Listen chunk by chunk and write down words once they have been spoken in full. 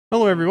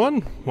Hello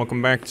everyone,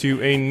 welcome back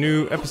to a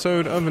new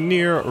episode of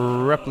Nier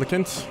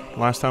Replicant.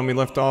 Last time we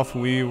left off,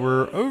 we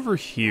were over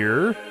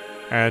here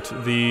at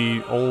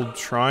the old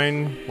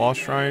shrine, lost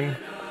shrine,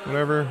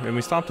 whatever, and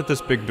we stopped at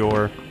this big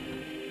door.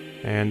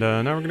 And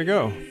now we're gonna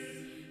go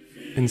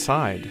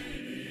inside.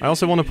 I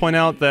also want to point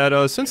out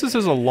that since this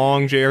is a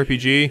long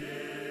JRPG,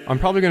 I'm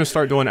probably gonna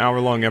start doing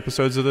hour-long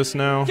episodes of this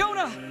now.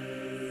 Yonah!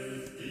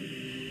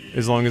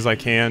 As long as I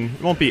can.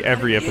 It won't be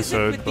every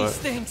episode, but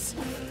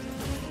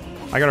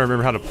I gotta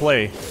remember how to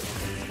play.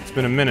 It's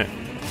been a minute.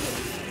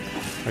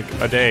 Like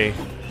a day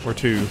or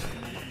two.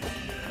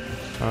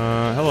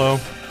 Hello.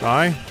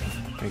 Die.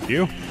 Thank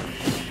you.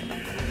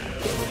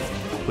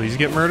 Please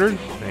get murdered.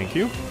 Thank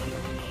you.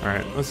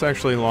 Alright, let's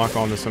actually lock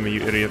on to some of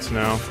you idiots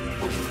now.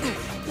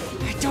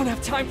 I don't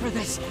have time for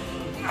this.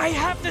 I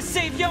have to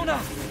save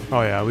Yonah!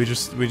 Oh yeah, you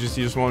just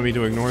wanted me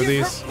to ignore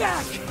these? Her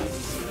back!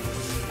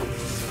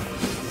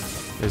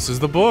 This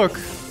is the book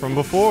from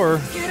before.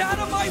 Get out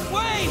of my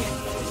way!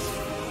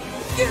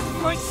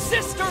 Give my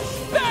sister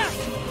back!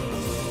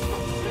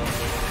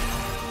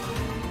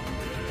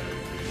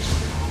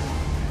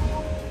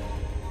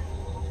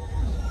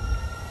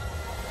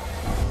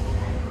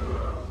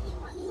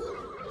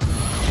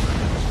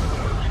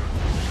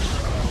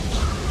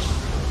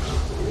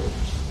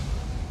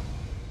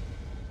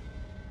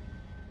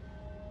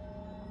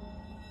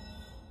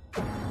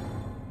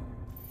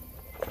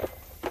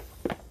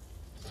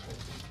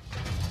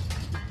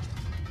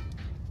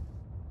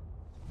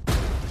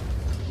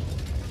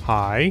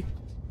 Hi.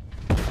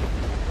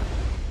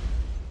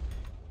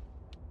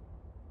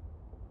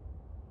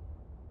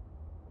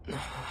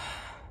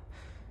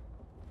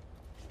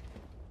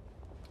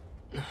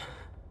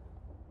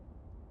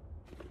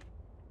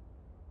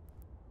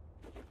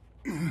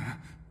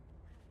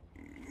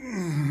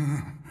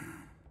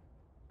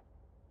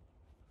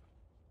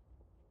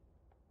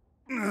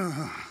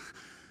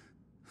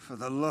 For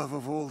the love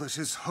of all that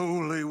is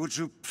holy, would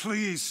you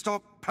please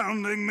stop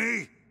pounding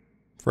me?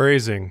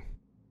 Phrasing.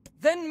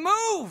 Then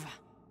move!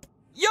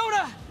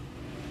 Yonah!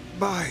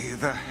 By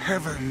the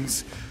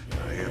heavens,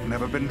 I have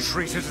never been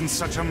treated in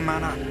such a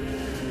manner.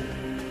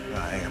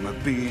 I am a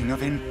being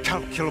of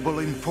incalculable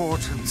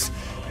importance,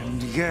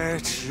 and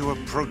yet you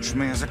approach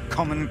me as a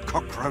common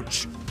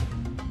cockroach.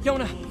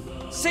 Yonah,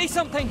 say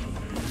something!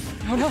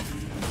 Yonah!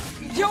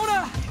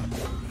 Yonah!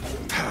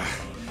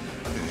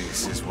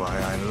 This is why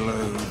I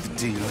loathe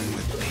dealing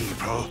with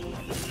people.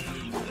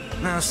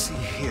 Now see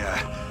here,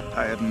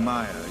 I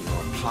admire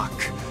your pluck.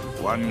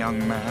 One young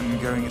man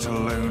going it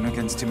alone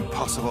against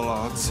impossible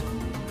odds.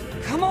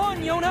 Come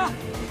on, Yonah!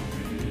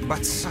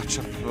 But such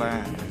a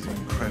plan is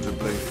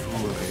incredibly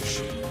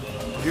foolish.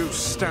 You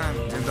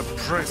stand in the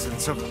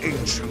presence of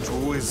ancient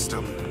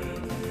wisdom.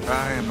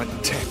 I am a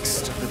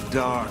text of the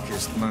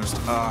darkest, most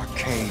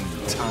arcane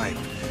type,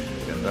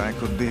 and I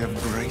could be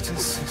of great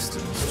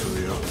assistance to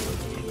you.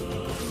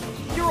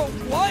 You're a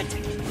what?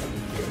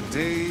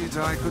 Indeed,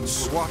 I could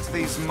swat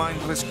these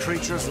mindless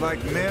creatures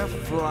like mere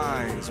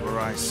flies were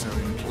I so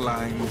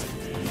inclined.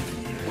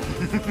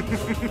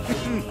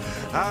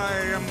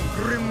 I am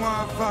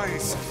Grimoire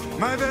Weiss.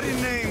 My very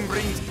name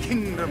brings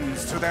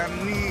kingdoms to their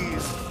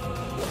knees.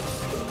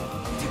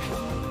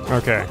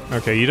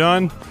 Okay, you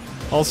done?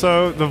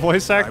 Also, the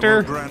voice actor? I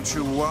will grant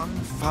you one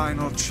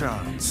final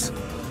chance.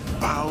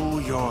 Bow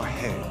your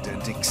head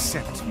and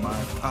accept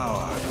my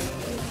power,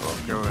 or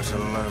go it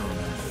alone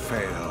and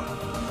fail.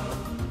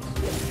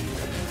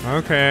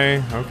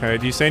 Okay.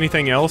 Do you say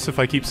anything else if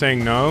I keep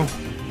saying no?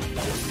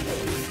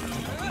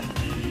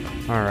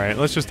 Alright,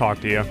 let's just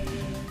talk to you.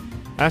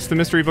 Ask the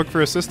mystery book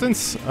for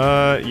assistance?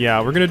 Yeah,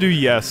 we're gonna do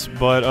yes,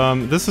 but,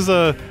 this is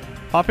a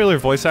popular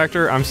voice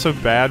actor. I'm so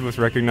bad with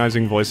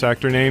recognizing voice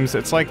actor names.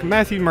 It's like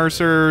Matthew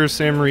Mercer,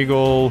 Sam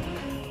Riegel.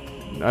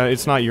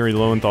 It's not Yuri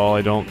Lowenthal,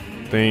 I don't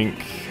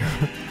think.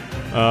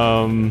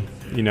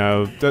 You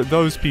know,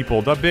 those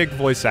people, the big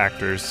voice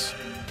actors.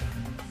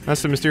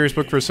 That's the mysterious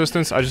book for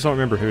assistance. I just don't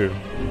remember who.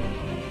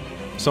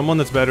 Someone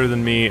that's better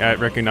than me at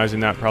recognizing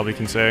that probably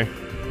can say.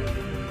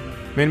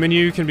 Main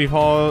menu can be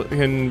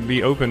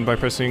opened by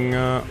pressing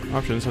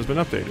options has been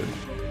updated.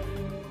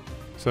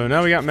 So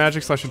now we got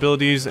magic /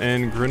 abilities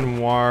and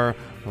Grimoire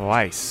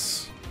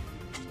Weiss.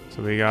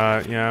 So we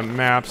got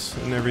maps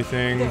and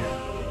everything,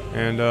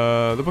 and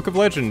the Book of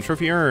Legend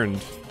trophy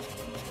earned.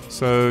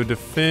 So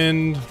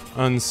defend,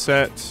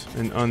 unset,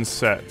 and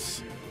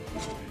unset.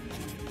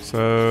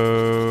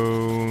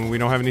 So we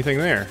don't have anything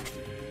there.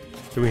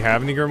 Do we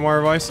have any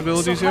Grimoire Weiss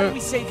abilities so how yet? do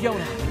we save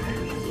Yonah?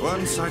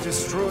 Once I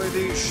destroy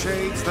these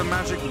shades, the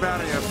magic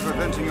barrier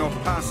preventing your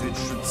passage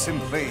should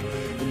simply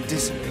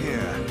disappear.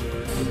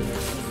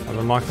 I've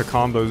unlocked the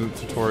combo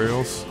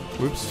tutorials.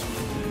 Whoops.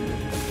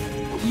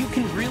 You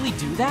can really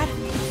do that?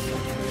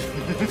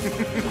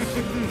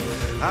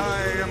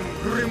 I am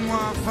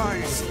Grimoire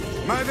Weiss.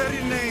 My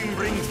very name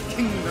brings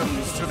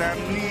kingdoms to their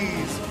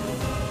knees.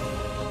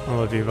 I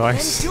love you,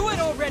 Weiss. Then do it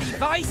already,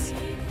 Weiss!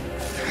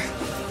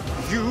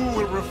 You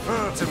will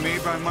refer to me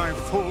by my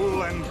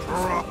full and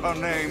proper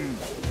name.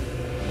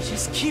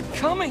 Just keep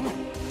coming.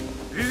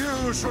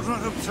 You should not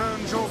have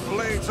turned your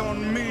blades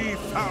on me,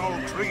 foul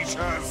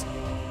creatures.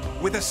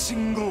 With a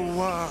single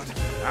word,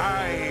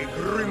 I,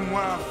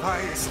 Grimoire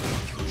Weiss,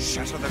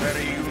 shatter the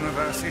very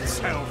universe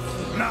itself.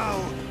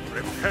 Now,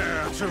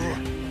 prepare to...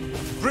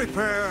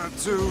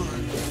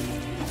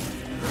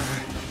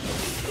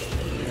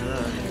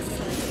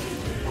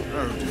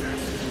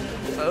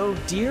 Oh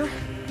dear?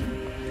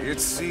 It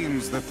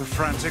seems that the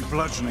frantic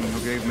bludgeoning you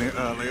gave me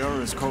earlier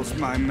has caused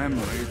my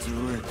memory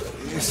to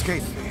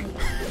escape me.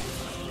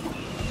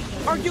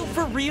 Are you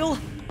for real?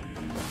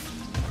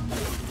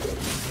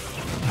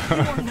 You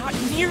are not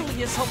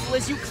nearly as helpful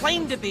as you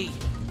claim to be.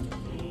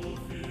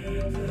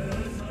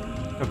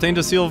 Obtained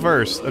a seal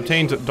verse.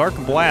 Obtained Dark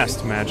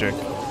Blast magic.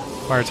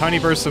 Fire tiny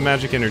bursts of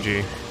magic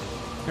energy.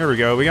 There we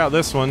go. We got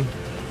this one.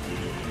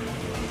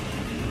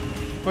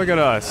 Look at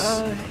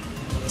us.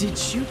 Did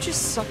you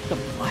just suck the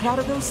blood out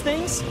of those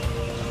things?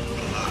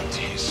 Blood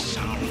is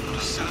sound,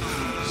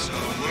 sounds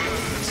are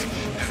words,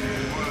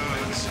 and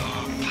words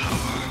are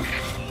power.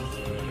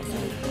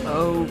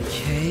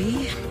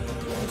 Okay.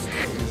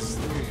 Is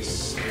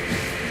this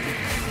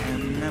a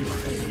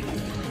memory?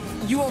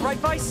 You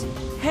alright, Weiss?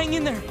 Hang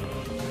in there.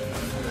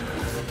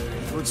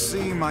 It would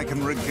seem I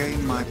can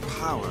regain my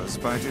powers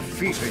by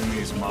defeating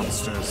these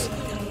monsters.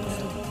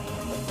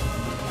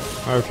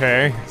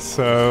 Okay,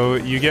 so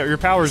you get your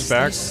powers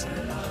back.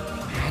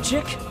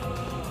 Magic?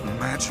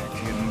 Magic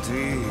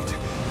indeed.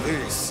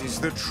 This is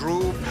the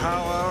true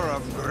power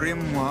of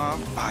Grimoire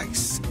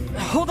Weiss.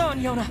 Hold on,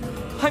 Yonah.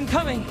 I'm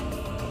coming.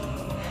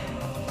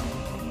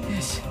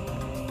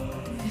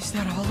 Is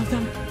that all of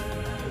them?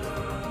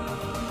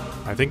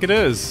 I think it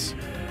is.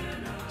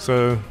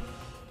 So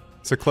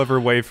it's a clever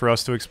way for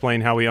us to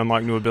explain how we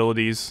unlock new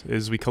abilities,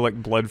 is we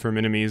collect blood from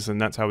enemies,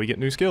 and that's how we get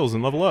new skills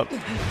and level up.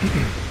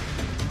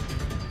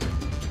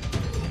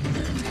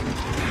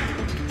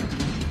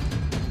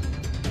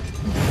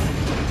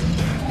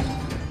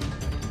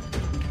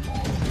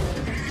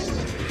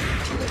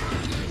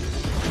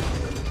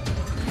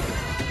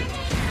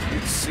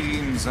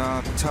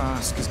 Our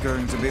task is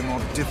going to be more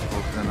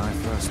difficult than I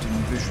first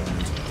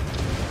envisioned.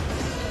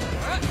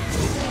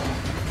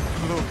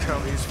 Look how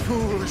these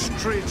foolish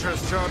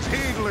creatures charge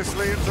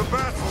heedlessly into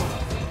battle.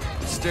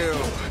 Still,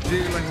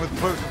 dealing with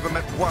both of them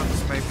at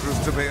once may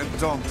prove to be a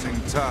daunting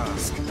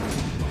task.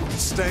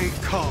 Stay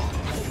calm.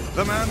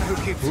 The man who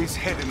keeps his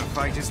head in a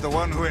fight is the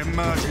one who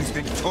emerges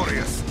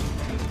victorious.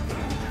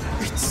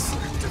 It's a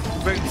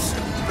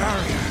defensive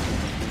barrier.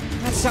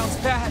 That sounds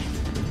bad.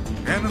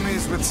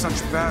 Enemies with such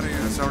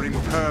barriers are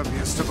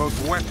impervious to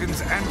both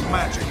weapons and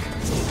magic.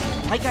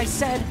 Like I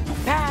said,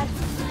 bad.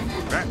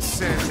 That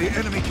said, the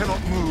enemy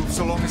cannot move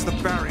so long as the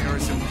barrier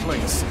is in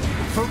place.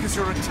 Focus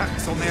your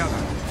attacks on the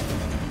other.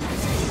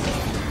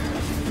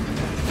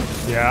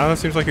 Yeah, that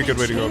seems like a good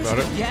way to go about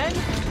it. Again?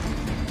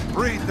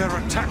 Read their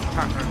attack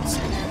patterns.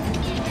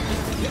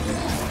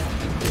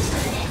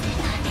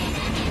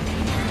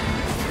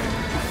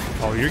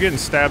 Oh, you're getting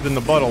stabbed in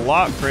the butt a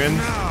lot, friend.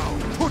 Now,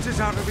 put it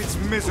out of its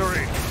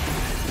misery.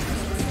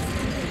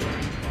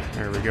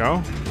 There we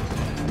go.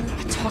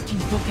 A talking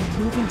book and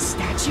moving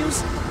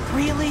statues?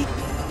 Really?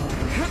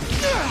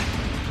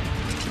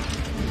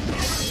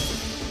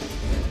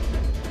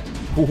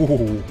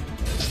 Ooh.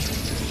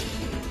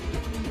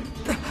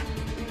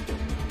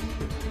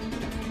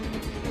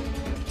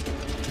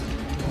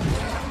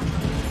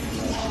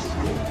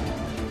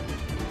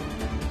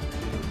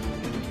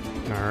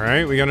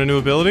 Alright, we got a new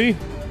ability.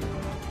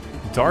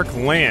 Dark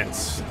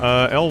Lance.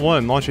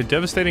 L1, launch a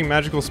devastating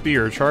magical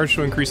spear. Charge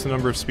to increase the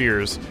number of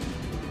spears.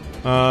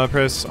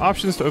 Press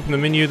options to open the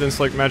menu, then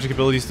select magic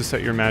abilities to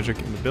set your magic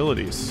and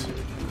abilities.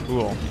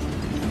 Cool.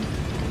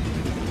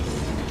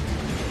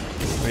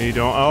 No, you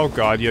don't? Oh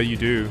god, yeah you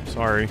do.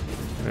 Sorry.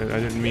 I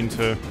didn't mean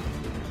to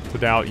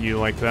doubt you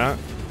like that.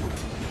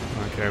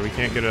 Okay, we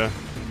can't get a...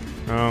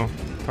 Oh,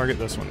 target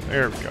this one.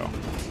 There we go.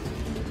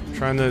 I'm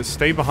trying to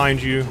stay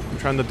behind you. I'm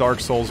trying to Dark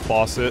Souls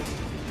boss it.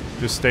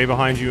 Just stay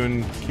behind you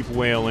and keep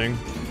wailing.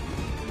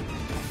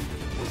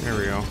 There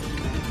we go.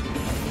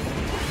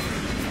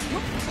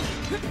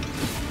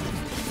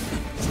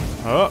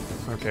 Oh,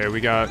 okay, we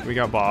got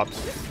bopped.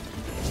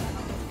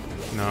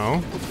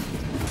 No.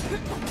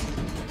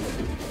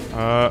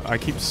 I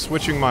keep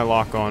switching my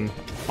lock on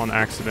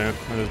accident.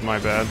 That is my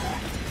bad.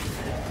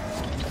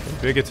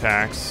 Big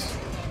attacks.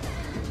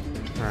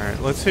 Alright,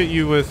 let's hit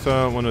you with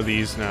one of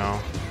these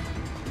now.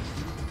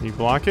 Can you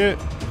block it?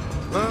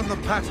 Learn the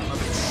pattern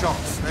of its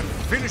shots, then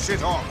finish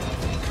it off.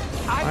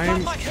 I've got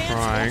I'm my hands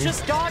trying. full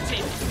just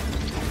dodging.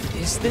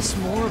 Is this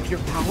more of your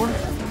power?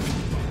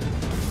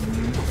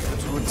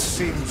 It would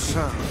seem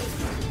so.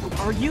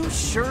 Are you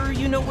sure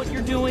you know what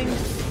you're doing?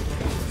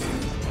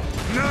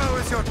 Now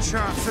is your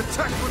chance.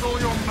 Attack with all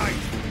your might.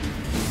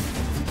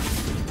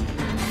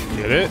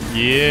 Get it?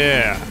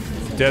 Yeah.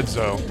 Dead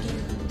zo.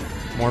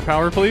 More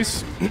power,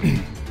 please?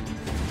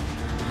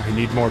 I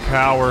need more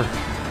power.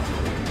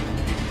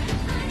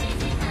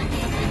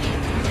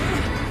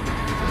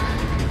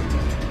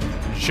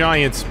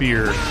 Giant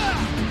spear.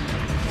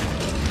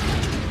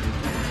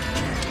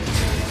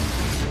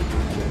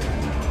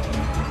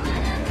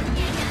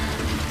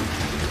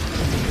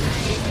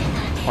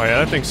 Oh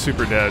yeah, that thing's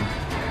super dead.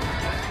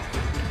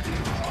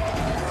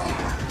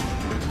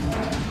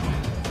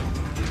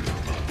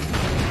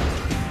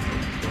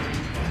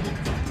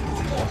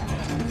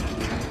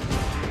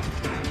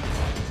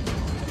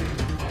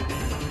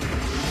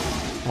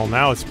 Well,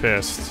 now it's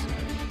pissed.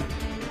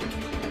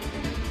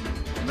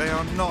 They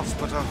are not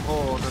but a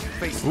horde of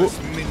faceless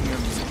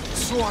minions.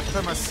 Swat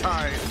them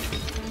aside.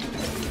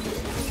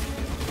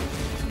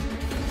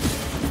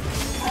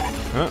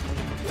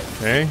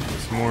 Okay,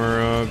 some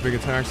more big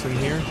attacks in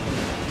here.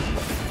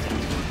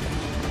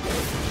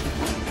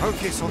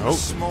 Focus on the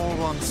small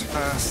ones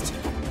first.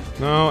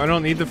 No, I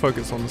don't need to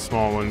focus on the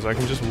small ones. I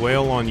can just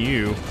wail on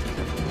you.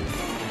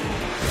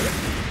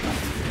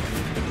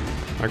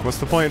 Like, what's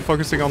the point of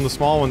focusing on the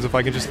small ones if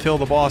I can just kill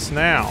the boss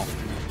now?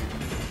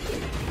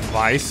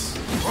 Weiss.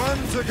 One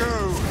to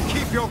go.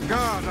 Keep your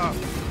guard up.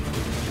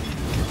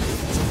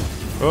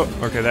 Oh,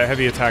 okay, that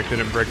heavy attack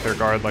didn't break their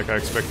guard like I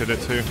expected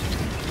it to.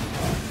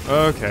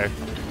 Okay.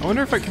 I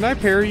wonder if can I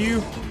parry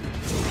you?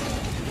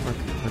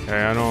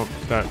 Okay, I don't,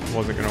 that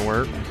wasn't gonna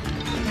work.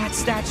 That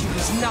statue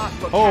is not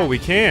what Oh, we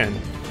can.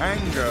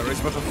 Anger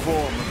is but a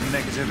form of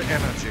negative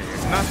energy.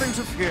 Nothing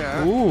to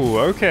fear. Ooh,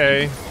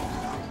 okay.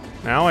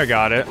 Now I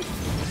got it.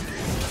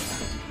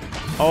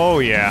 Oh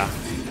yeah.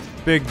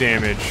 Big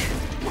damage.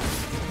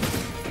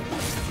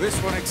 This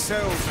one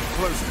excels in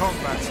close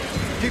combat.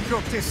 Keep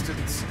your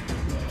distance.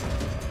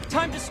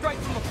 Time to strike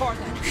from afar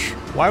then.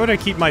 Why would I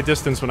keep my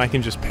distance when I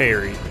can just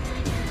parry?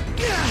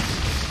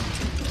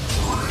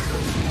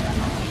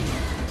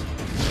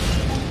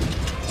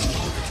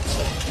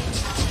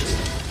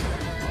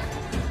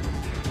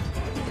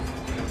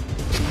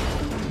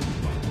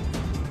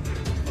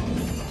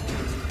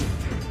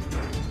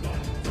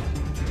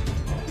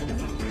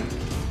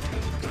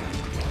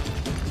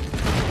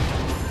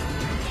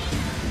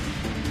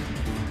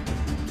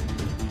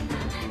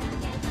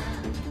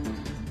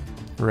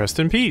 Rest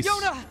in peace.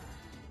 Yonah!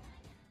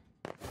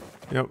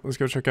 Yep, let's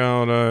go check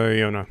out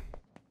Yonah.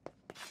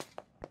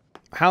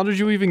 How did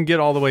you even get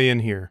all the way in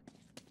here?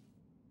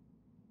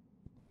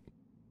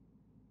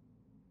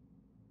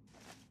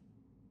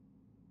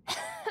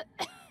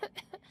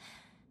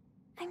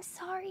 I'm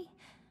sorry.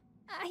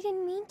 I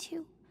didn't mean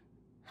to.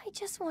 I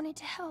just wanted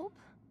to help.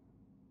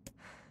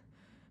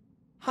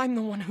 I'm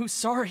the one who's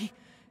sorry.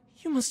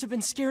 You must have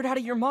been scared out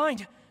of your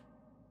mind.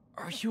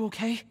 Are you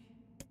okay?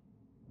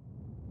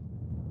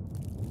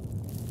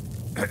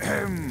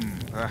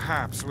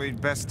 Perhaps we'd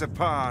best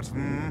depart,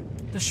 hmm?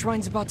 The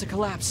shrine's about to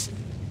collapse.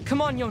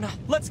 Come on, Yonah,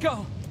 let's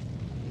go!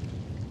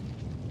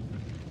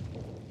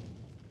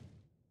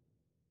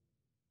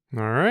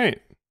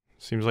 Alright.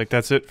 Seems like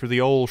that's it for the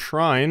old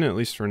shrine, at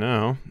least for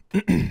now.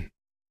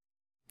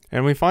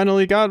 And we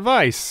finally got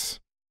Weiss.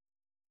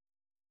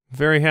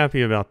 Very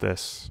happy about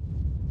this.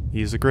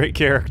 He's a great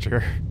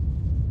character.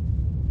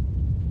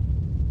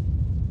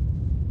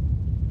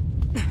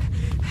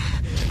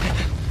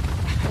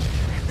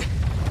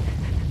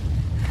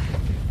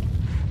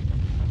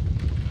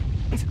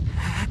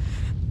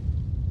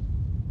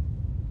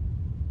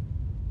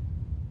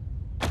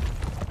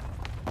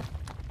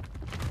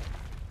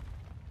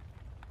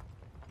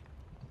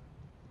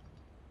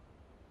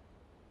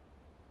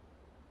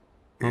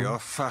 You're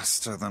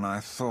faster than I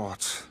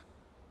thought.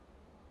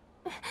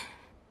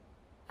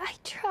 I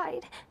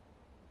tried.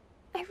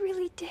 I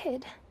really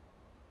did.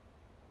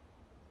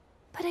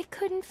 But I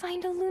couldn't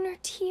find a lunar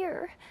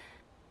tear.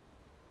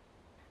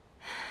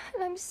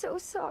 And I'm so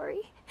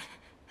sorry.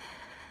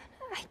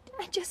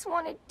 I just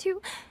wanted to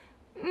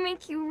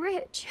make you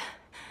rich.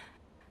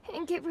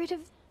 And get rid of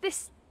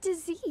this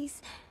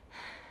disease.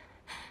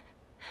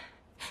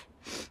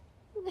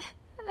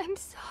 I'm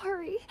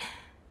sorry.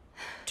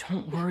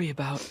 Don't worry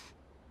about...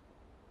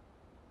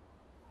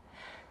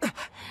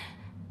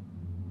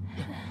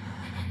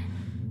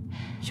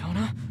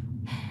 Yonah?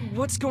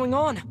 What's going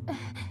on?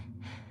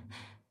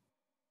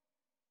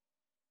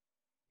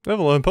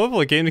 Level in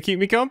public came to keep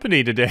me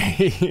company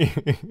today.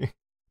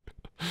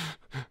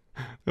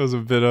 That was a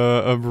bit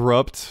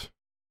abrupt.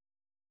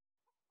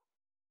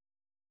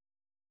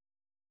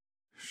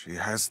 She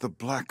has the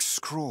Black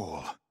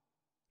Scrawl.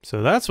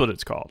 So that's what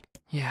it's called.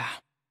 Yeah.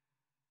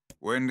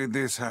 When did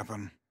this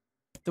happen?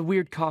 The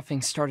weird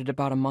coughing started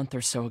about a month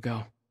or so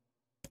ago.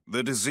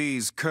 The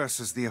disease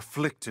curses the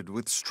afflicted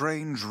with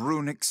strange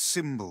runic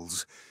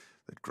symbols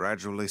that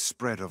gradually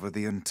spread over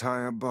the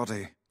entire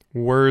body.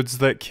 Words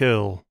that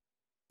kill.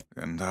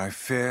 And I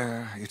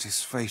fear it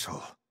is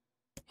fatal.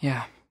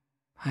 Yeah,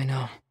 I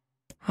know.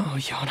 Oh,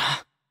 Yonah.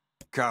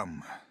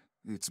 Come,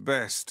 it's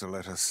best to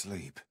let her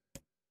sleep.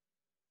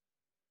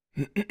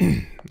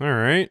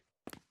 Alright.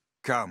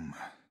 Come.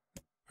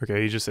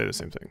 Okay, you just say the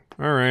same thing.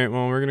 Alright,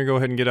 well, we're gonna go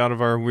ahead and get out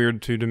of our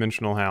weird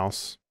two-dimensional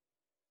house.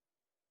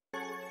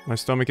 My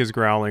stomach is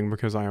growling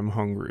because I am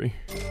hungry.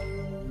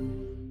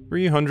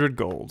 300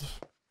 gold.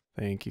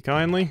 Thank you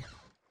kindly.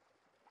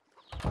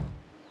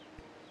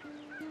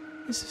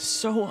 This is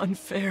so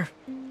unfair.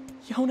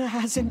 Yonah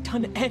hasn't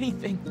done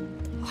anything.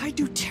 Why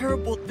do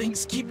terrible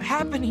things keep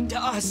happening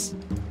to us?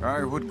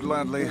 I would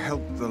gladly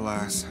help the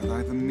lass had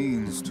I the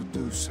means to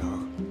do so.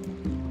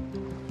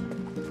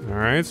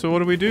 Alright, so what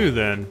do we do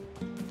then?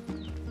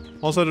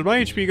 Also, did my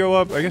HP go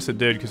up? I guess it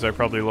did, because I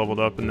probably leveled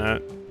up in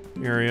that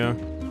area.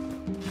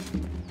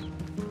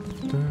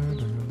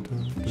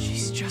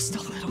 She's just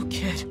a little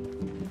kid.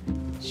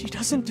 She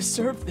doesn't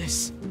deserve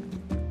this.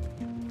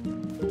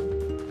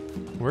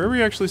 Where are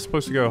we actually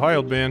supposed to go? Hi,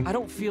 old man. I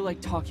don't feel like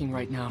talking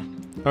right now.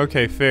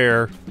 Okay,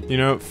 fair. You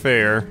know,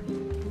 fair.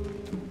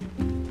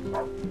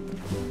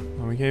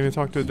 Oh, we can't even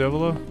talk to a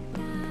Devila?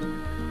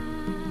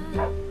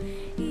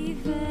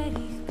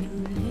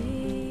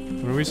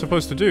 What are we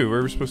supposed to do? Where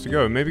are we supposed to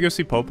go? Maybe go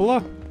see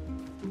Popola?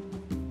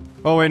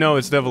 Oh wait, no,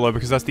 it's Devila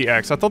because that's the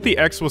X. I thought the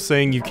X was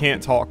saying you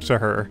can't talk to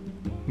her.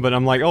 But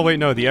I'm like, oh wait,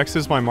 no, the X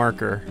is my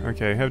marker.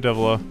 Okay, have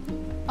Devila.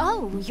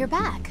 Oh, you're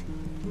back.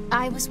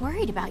 I was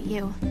worried about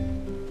you.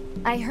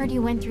 I heard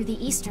you went through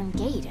the Eastern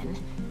Gate and...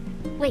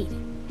 Wait,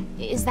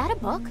 is that a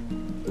book?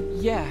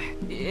 Yeah,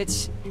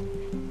 it's...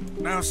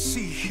 Now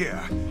see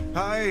here,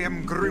 I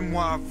am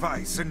Grimoire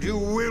Weiss, and you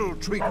will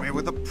treat me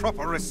with the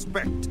proper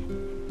respect.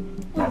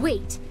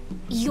 Wait,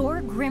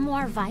 you're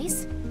Grimoire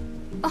Weiss?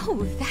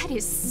 Oh, that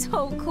is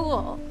so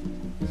cool.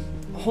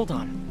 Hold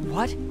on,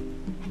 what?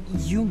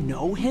 You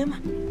know him?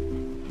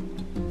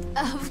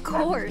 Of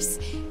course.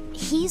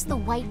 He's the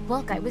white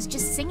book I was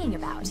just singing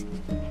about.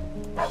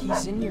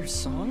 He's in your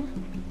song?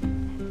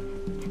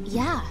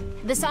 Yeah,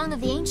 the Song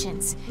of the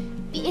Ancients.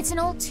 It's an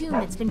old tune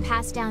that's been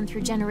passed down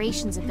through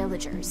generations of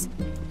villagers.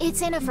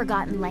 It's in a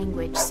forgotten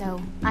language,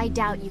 so I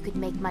doubt you could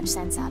make much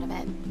sense out of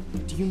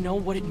it. Do you know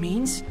what it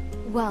means?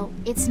 Well,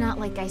 it's not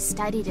like I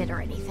studied it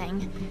or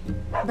anything,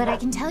 but I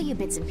can tell you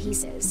bits and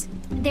pieces.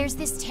 There's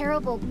this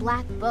terrible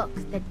black book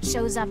that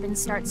shows up and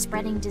starts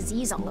spreading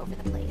disease all over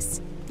the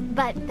place.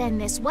 But then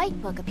this white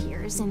book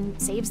appears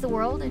and saves the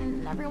world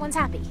and everyone's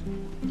happy.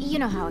 You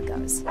know how it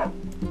goes.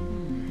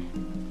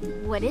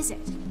 What is it?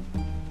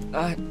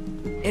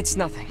 It's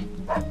nothing.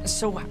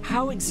 So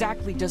how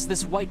exactly does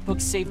this white book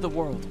save the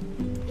world?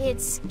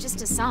 It's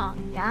just a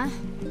song, yeah?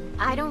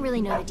 I don't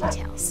really know the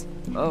details.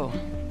 Oh.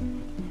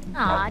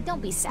 Aw,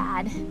 don't be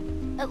sad.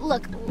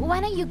 Look, why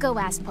don't you go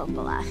ask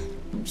Popola?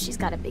 She's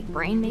got a big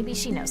brain, maybe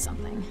she knows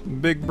something.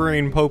 Big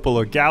brain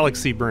Popola,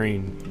 galaxy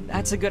brain.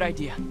 That's a good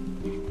idea.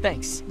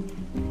 Thanks.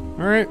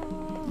 Alright.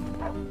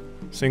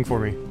 Sing for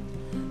me.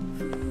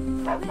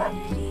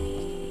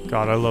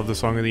 God, I love the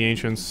Song of the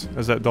Ancients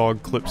as that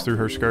dog clips through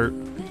her skirt.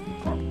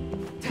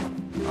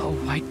 A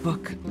white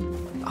book,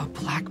 a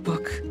black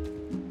book,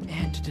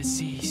 and a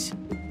disease.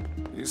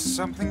 Is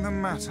something the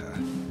matter?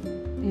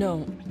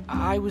 No,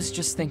 I was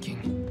just thinking.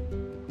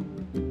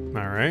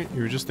 Alright,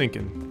 you were just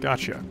thinking.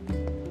 Gotcha.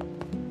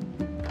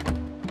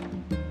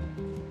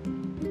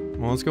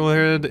 Well, let's go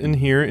ahead in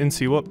here and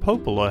see what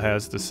Popola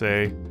has to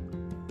say.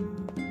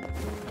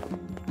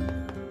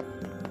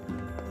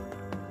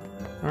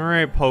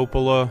 Alright,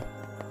 Popola.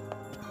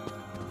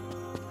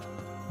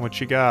 What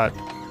you got?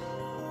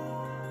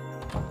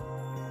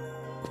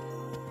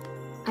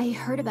 I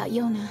heard about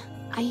Yonah.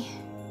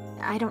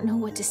 I don't know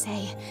what to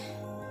say.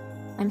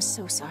 I'm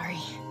so sorry.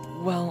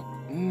 Well,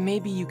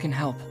 maybe you can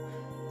help.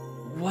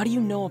 What do you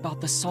know about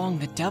the song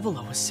that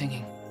Devila was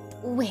singing?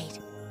 Wait,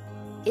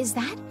 is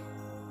that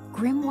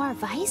Grimoire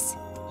Weiss?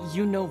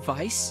 You know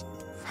Weiss?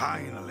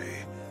 Finally,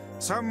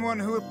 someone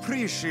who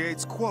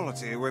appreciates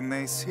quality when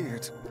they see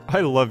it.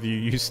 I love you,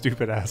 you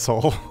stupid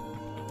asshole.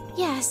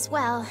 Yes,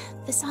 well,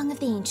 the Song of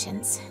the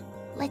Ancients.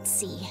 Let's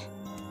see.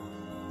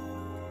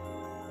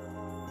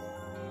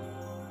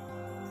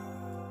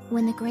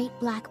 When the great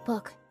black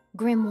book,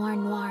 Grimoire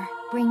Noir,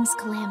 brings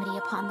calamity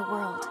upon the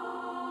world,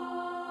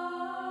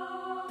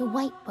 the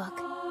white book,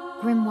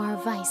 Grimoire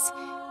Weiss,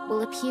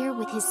 will appear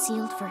with his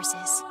sealed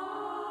verses.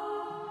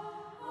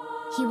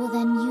 He will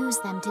then use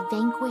them to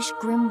vanquish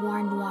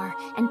Grimoire Noir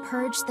and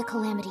purge the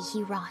calamity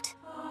he wrought,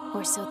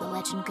 or so the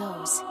legend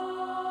goes.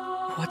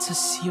 What's a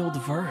sealed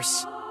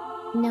verse?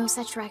 No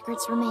such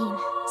records remain,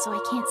 so I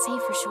can't say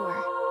for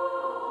sure.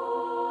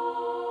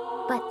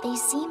 But they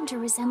seem to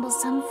resemble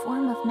some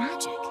form of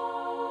magic.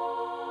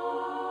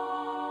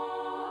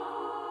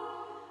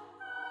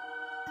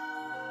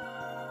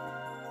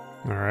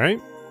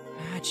 Alright.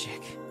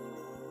 Magic.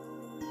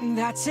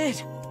 That's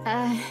it!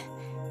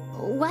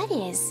 What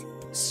is?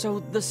 So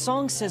the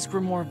song says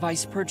Grimoire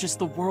Weiss purchased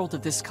the world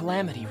of this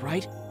calamity,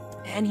 right?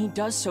 And he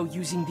does so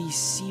using these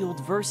sealed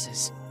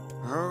verses.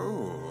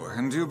 Oh,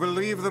 and you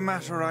believe the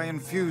matter I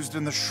infused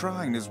in the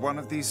shrine is one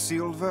of these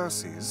sealed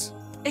verses?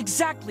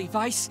 Exactly,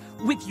 Weiss!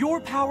 With your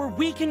power,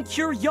 we can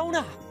cure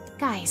Yonah!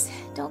 Guys,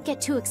 don't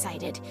get too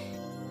excited.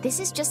 This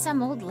is just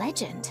some old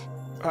legend.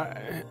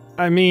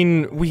 I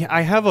mean,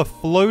 I have a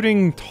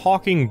floating,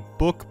 talking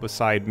book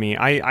beside me.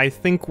 I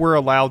think we're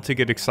allowed to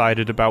get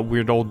excited about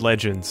weird old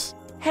legends.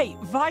 Hey,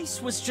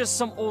 Weiss was just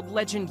some old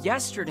legend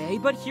yesterday,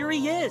 but here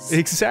he is!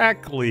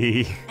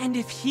 Exactly! And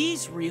if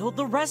he's real,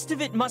 the rest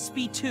of it must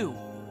be too.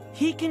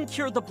 He can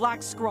cure the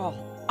Black Scrawl.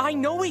 I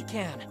know he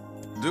can!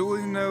 Do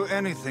we know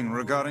anything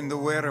regarding the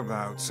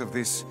whereabouts of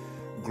this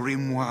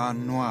Grimoire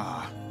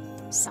Noir?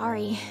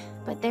 Sorry,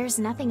 but there's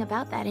nothing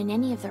about that in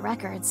any of the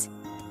records.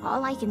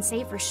 All I can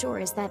say for sure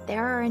is that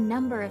there are a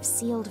number of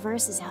sealed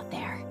verses out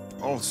there.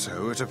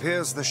 Also, it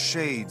appears the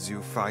shades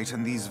you fight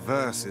and these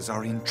verses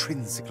are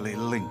intrinsically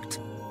linked.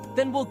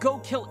 Then we'll go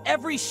kill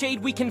every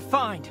shade we can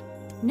find.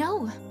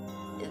 No,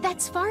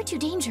 that's far too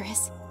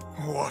dangerous.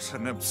 What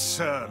an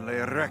absurdly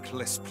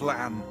reckless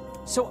plan.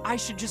 So I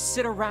should just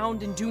sit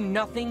around and do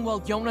nothing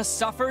while Yonah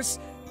suffers?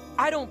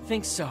 I don't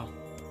think so.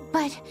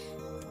 But,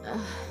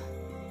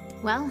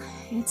 well,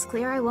 it's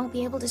clear I won't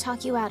be able to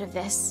talk you out of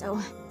this, so...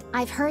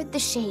 I've heard the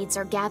Shades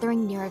are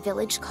gathering near a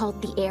village called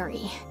the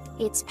Aerie.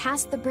 It's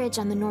past the bridge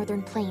on the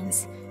northern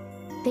plains.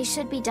 They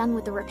should be done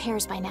with the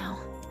repairs by now.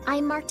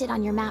 I marked it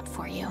on your map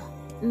for you.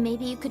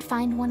 Maybe you could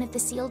find one of the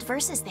sealed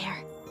verses there.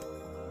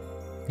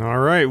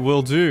 Alright,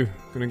 will do.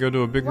 Gonna go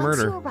to a big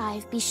murder. Once you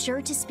arrive, be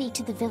sure to speak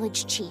to the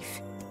village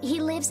chief.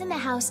 He lives in the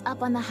house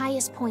up on the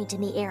highest point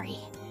in the Aerie.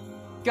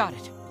 Got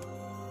it.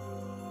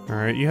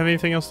 Alright, you have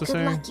anything else to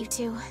say? Good luck, you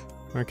two.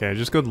 Okay,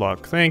 just good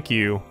luck. Thank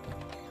you.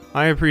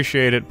 I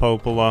appreciate it,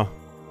 Popola.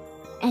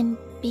 And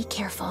be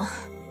careful.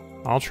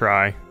 I'll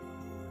try.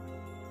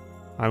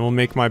 I will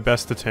make my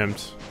best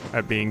attempt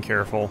at being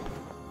careful.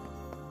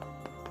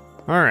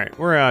 Alright,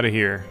 we're out of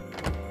here.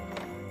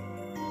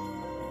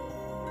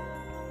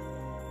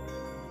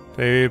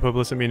 Hey,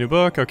 Popola sent me a new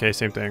book. Okay,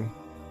 same thing.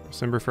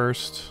 December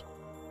 1st.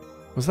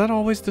 Was that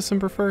always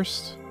December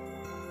 1st?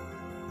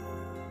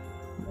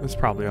 It's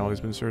probably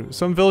always been certain.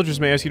 Some villagers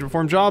may ask you to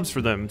perform jobs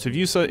for them. To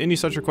view any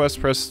such requests,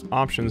 press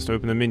options to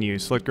open the menu.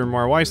 Select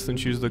Grimoire Weiss, then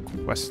choose the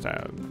quest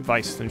tab.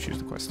 Weiss, then choose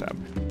the quest tab.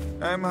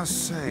 I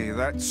must say,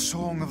 that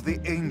Song of the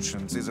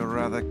Ancients is a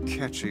rather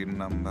catchy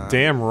number.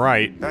 Damn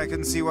right. I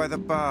can see why the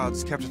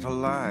bards kept it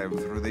alive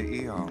through the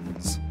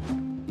eons.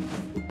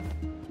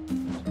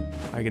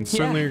 I can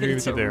certainly agree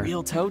with you there. It's a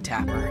real toe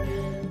tapper.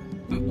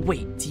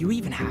 Wait, do you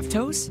even have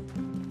toes?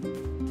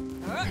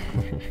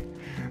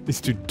 These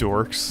two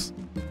dorks.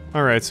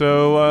 Alright,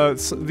 so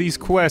these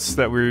quests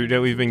that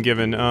we've been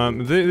given,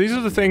 these are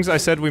the things I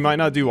said we might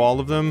not do all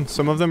of them.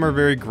 Some of them are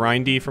very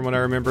grindy from what I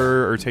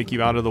remember, or take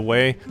you out of the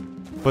way.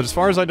 But as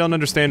far as I don't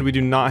understand, we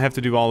do not have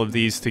to do all of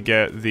these to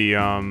get the,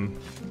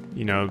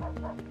 you know,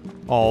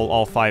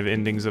 all 5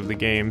 endings of the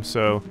game,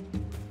 so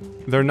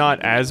they're not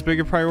as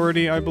big a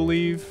priority, I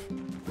believe.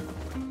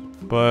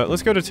 But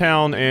let's go to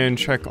town and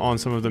check on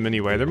some of them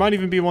anyway. There might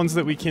even be ones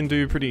that we can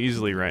do pretty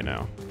easily right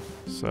now.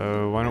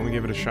 So why don't we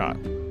give it a shot?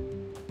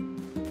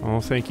 Oh,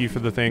 thank you for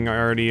the thing I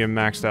already am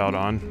maxed out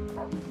on.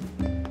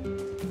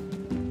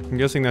 I'm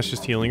guessing that's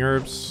just healing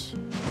herbs.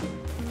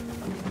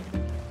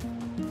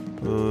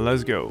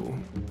 Let's go.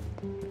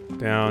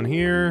 Down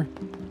here.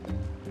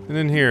 And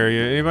then here.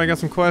 Anybody got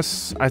some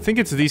quests? I think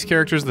it's these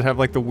characters that have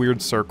like the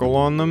weird circle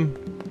on them.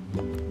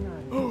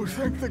 Oh,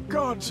 thank the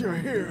gods you're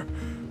here.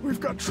 We've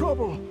got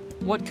trouble.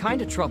 What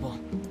kind of trouble?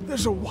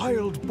 There's a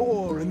wild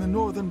boar in the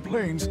northern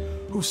plains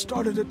who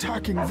started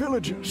attacking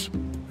villagers.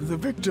 The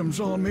victims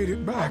all made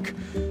it back,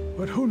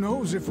 but who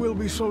knows if we'll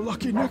be so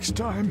lucky next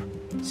time.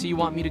 So you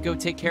want me to go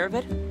take care of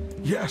it?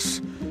 Yes,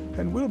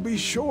 and we'll be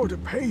sure to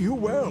pay you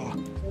well.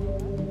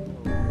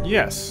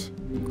 Yes,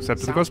 except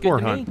for the Sounds quest good boar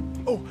to hunt.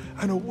 me. Oh,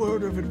 and a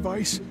word of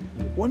advice.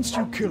 Once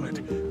you kill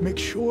it, make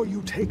sure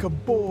you take a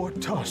boar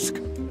tusk.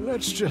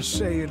 Let's just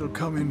say it'll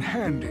come in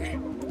handy.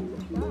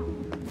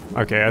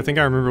 Okay, I think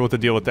I remember what the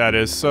deal with that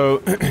is.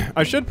 So,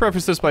 I should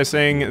preface this by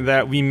saying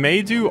that we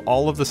may do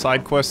all of the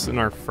side quests in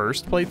our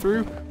first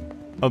playthrough,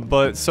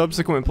 but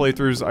subsequent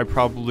playthroughs I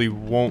probably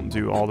won't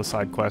do all the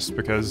side quests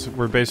because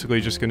we're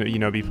basically just gonna, you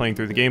know, be playing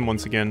through the game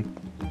once again.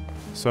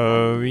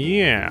 So,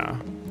 yeah.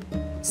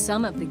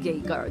 Some of the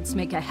gate guards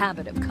make a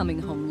habit of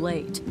coming home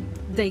late.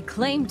 They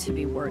claim to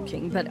be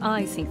working, but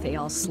I think they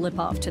all slip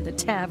off to the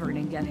tavern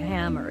and get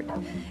hammered.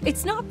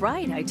 It's not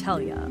right, I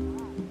tell ya.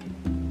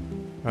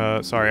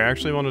 Sorry, I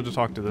actually wanted to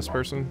talk to this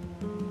person.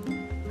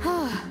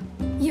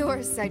 You're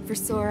a sight for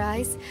sore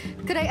eyes.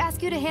 Could I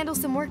ask you to handle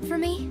some work for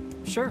me?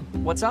 Sure,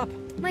 what's up?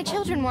 My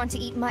children want to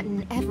eat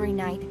mutton every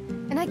night,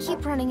 and I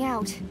keep running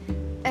out.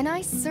 And I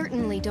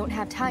certainly don't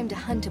have time to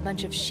hunt a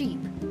bunch of sheep.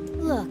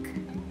 Look,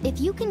 if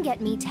you can get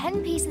me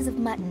 10 pieces of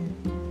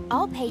mutton,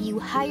 I'll pay you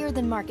higher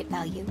than market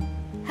value.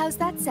 How's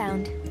that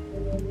sound?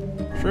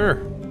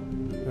 Sure.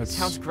 That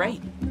Sounds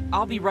great.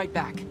 I'll be right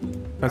back.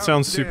 That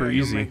sounds How super dare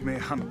you easy. make me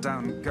hunt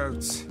down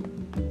goats.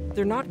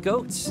 They're not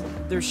goats,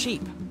 they're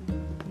sheep.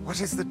 What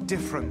is the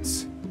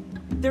difference?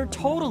 They're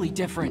totally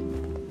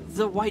different.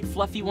 The white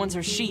fluffy ones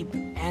are sheep,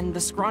 and the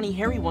scrawny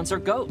hairy ones are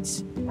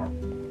goats.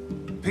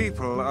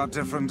 People are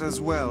different as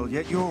well,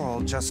 yet you're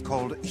all just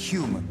called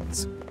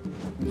humans.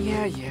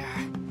 Yeah.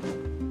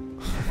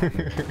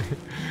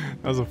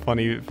 That was a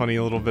funny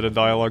little bit of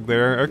dialogue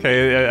there.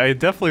 Okay, I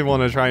definitely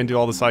want to try and do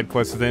all the side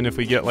quests then if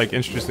we get like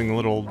interesting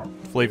little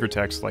flavor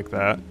text like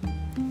that.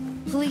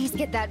 Please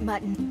get that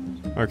mutton.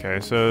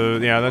 Okay, so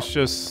yeah, that's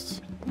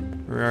just...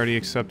 We already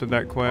accepted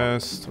that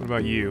quest. What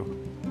about you?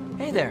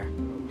 Hey there.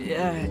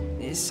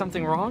 Is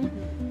something wrong?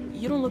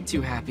 You don't look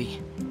too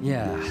happy.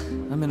 Yeah,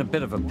 I'm in a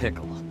bit of a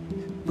pickle.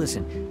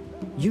 Listen,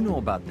 You know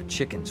about the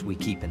chickens we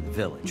keep in the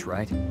village,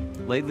 right?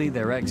 Lately,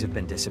 their eggs have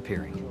been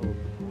disappearing.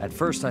 At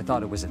first, I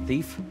thought it was a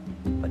thief,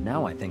 but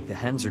now I think the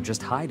hens are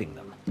just hiding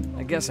them.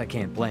 I guess I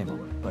can't blame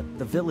them, but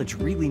the village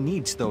really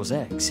needs those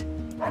eggs.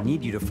 I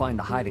need you to find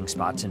the hiding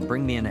spots and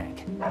bring me an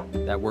egg.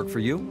 That work for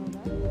you?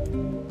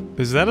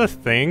 Is that a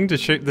thing? Do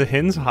the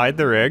hens hide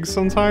their eggs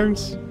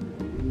sometimes?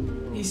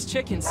 These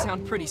chickens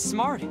sound pretty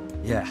smart.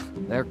 Yeah,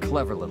 they're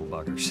clever little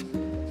buggers.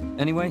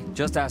 Anyway,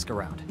 just ask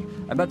around.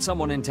 I bet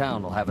someone in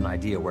town will have an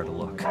idea where to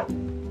look.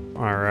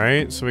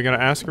 Alright, so we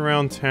gotta ask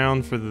around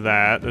town for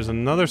that. There's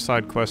another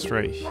side quest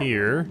right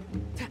here.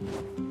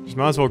 Just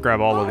might as well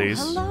grab all of these.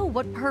 Hello,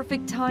 what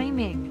perfect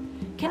timing.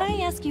 Can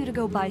I ask you to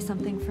go buy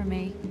something for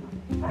me?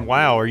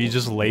 Wow, are you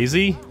just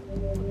lazy?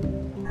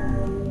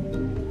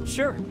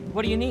 Sure,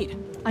 what do you need?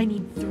 I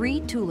need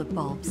 3 tulip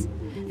bulbs.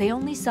 They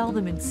only sell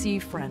them in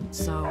Seafront,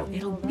 so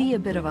it'll be a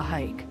bit of a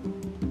hike.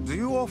 Do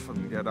you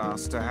often get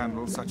asked to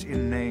handle such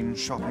inane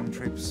shopping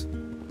trips?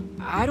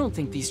 I don't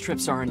think these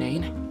trips are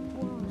inane.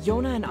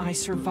 Yonah and I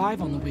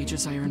survive on the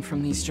wages I earn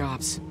from these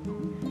jobs.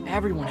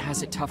 Everyone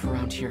has it tough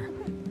around here,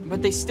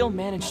 but they still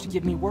manage to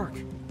give me work.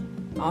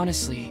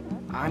 Honestly,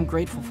 I'm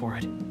grateful for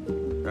it.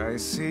 I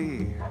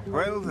see.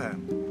 Well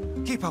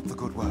then, keep up the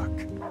good work.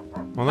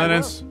 Well, that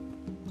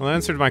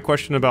answered my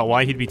question about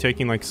why he'd be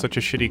taking like such a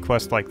shitty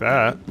quest like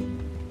that.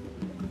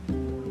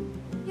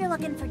 You're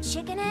looking for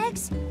chicken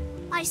eggs?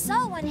 I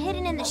saw one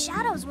hidden in the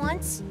shadows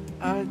once.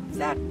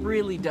 That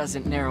really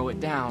doesn't narrow it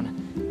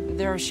down.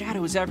 There are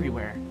shadows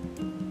everywhere.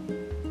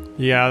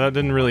 Yeah, that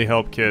didn't really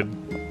help, kid.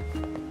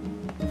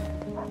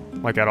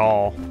 Like, at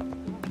all.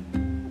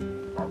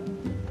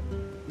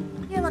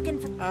 You're looking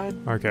for...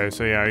 Okay,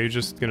 so yeah, are you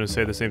just gonna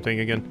say the same thing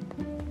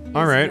again?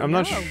 Alright, I'm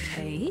not sure.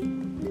 Okay.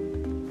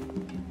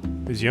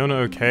 Is Yonah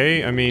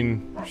okay? I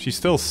mean, she's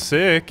still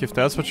sick, if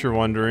that's what you're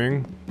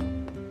wondering.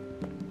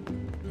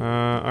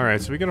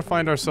 Alright, so we gotta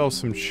find ourselves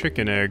some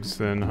chicken eggs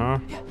then, huh?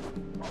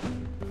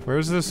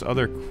 Where's this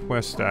other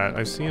quest at?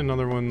 I see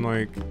another one,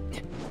 like...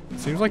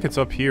 Seems like it's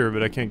up here,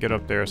 but I can't get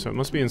up there, so it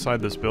must be inside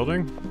this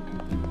building.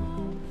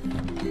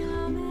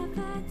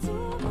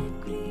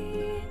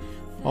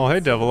 Oh, hey,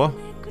 Devila.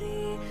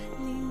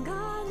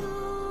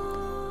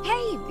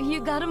 Hey,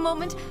 you got a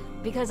moment?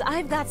 Because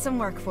I've got some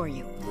work for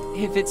you.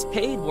 If it's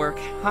paid work,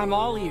 I'm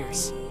all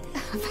ears.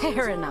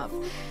 Fair enough.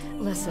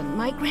 Listen,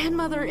 my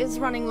grandmother is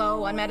running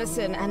low on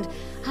medicine, and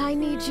I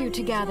need you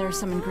to gather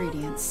some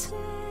ingredients.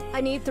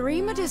 I need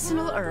 3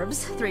 medicinal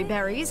herbs, 3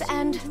 berries,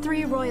 and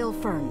 3 royal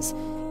ferns.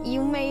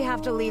 You may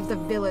have to leave the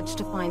village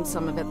to find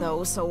some of it,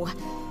 though, so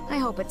I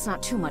hope it's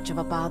not too much of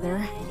a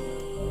bother.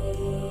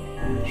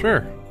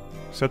 Sure.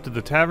 Accepted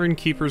the tavern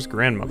keeper's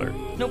grandmother.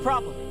 No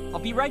problem.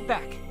 I'll be right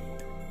back.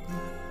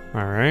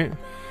 Alright.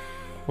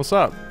 What's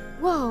up?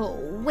 Whoa,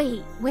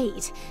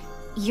 wait.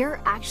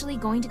 You're actually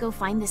going to go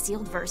find the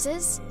sealed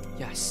verses?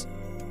 Yes.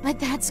 But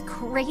that's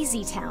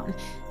crazy town.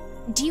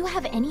 Do you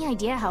have any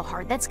idea how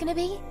hard that's gonna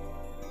be?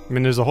 I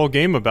mean, there's a whole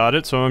game about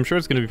it, so I'm sure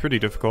it's gonna be pretty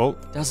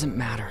difficult. Doesn't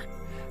matter.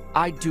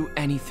 I'd do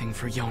anything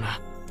for Yonah.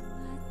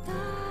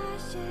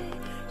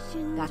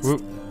 That's...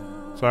 Whoop.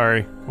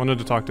 Sorry. Wanted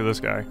to talk to this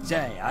guy.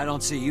 Say, I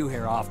don't see you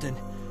here often.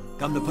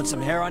 Come to put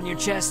some hair on your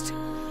chest?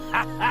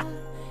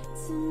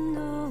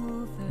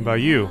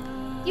 About you?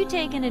 You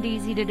taking it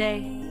easy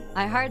today?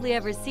 I hardly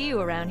ever see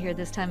you around here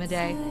this time of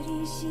day.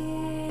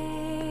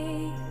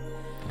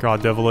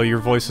 God, Devila, your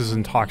voice is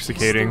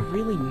intoxicating. Is there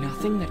really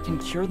nothing that can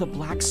cure the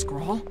Black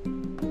Scrawl?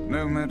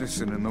 No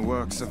medicine in the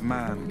works of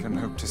man can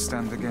hope to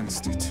stand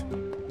against it.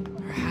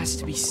 There has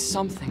to be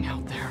something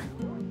out there.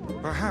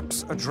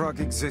 Perhaps a drug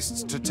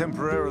exists to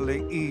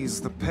temporarily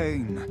ease the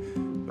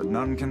pain, but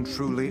none can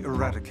truly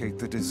eradicate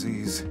the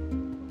disease.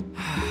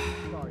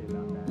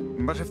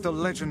 But if the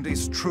legend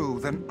is true,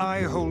 then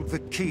I hold the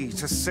key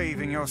to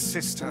saving your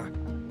sister.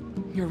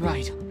 You're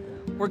right.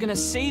 We're gonna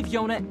save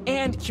Yonah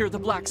and cure the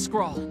Black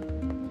Scrawl.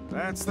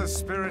 That's the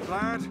spirit,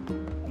 lad.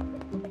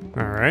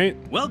 Alright.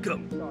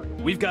 Welcome.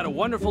 We've got a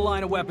wonderful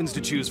line of weapons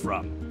to choose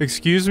from.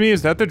 Excuse me,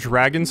 is that the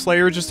Dragon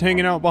Slayer just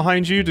hanging out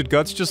behind you? Did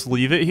Guts just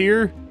leave it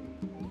here?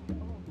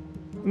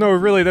 No,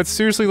 really, that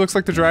seriously looks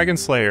like the Dragon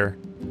Slayer.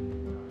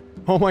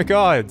 Oh my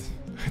god.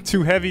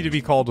 Too heavy to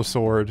be called a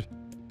sword.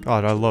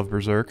 God, I love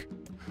Berserk.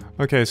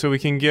 Okay, so we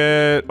can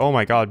get... Oh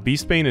my god,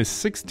 Beastbane is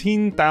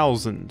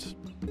 16,000.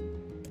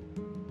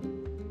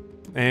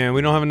 And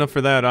we don't have enough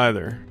for that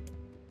either.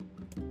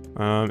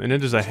 And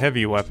it is a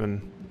heavy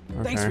weapon.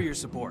 Okay. Thanks for your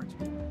support.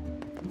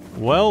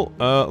 Well,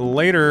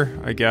 later,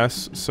 I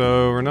guess.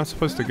 So, we're not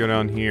supposed to go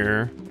down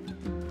here.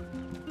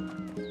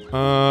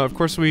 Of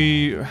course,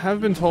 we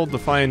have been told to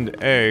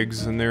find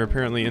eggs, and they're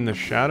apparently in the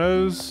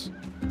shadows.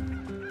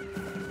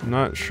 I'm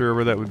not sure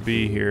where that would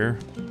be here.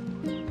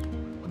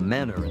 The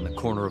manor in the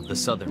corner of the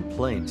southern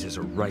plains is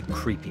a right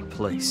creepy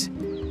place.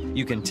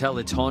 You can tell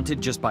it's haunted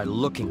just by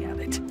looking at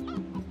it.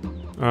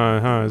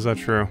 Is that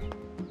true?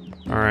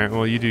 Alright,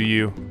 well, you do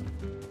you.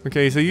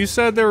 Okay, so you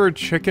said there were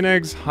chicken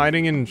eggs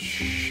hiding in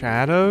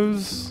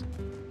shadows?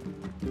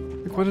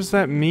 Like, what does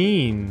that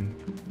mean?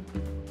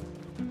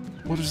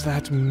 What does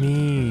that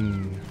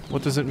mean?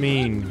 What does it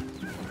mean?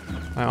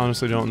 I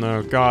honestly don't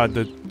know. God,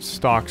 the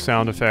stock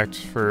sound effect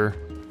for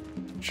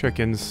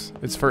chickens.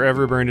 It's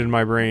forever burned in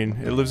my brain.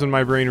 It lives in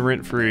my brain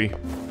rent-free.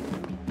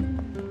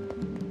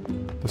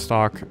 The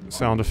stock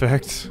sound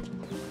effect.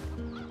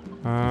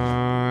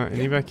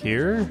 Any back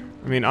here?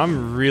 I mean,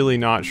 I'm really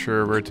not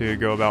sure where to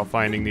go about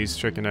finding these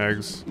chicken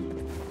eggs.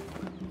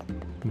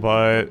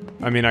 But,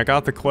 I mean, I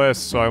got the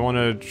quest, so I want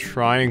to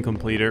try and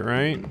complete it,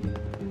 right?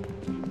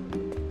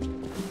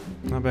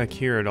 Not back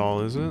here at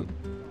all, is it?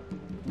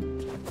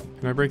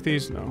 Can I break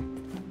these? No.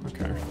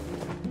 Okay.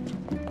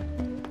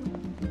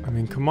 I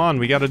mean, come on,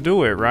 we gotta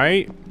do it,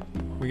 right?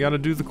 We gotta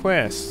do the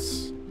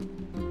quests.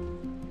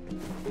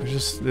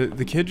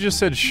 The kid just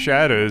said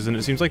shadows, and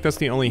it seems like that's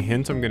the only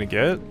hint I'm gonna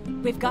get.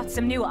 We've got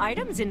some new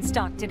items in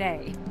stock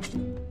today.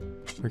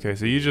 Okay,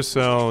 so you just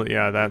sell,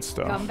 yeah, that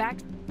stuff. Come back.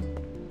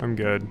 I'm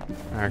good,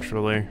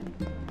 actually.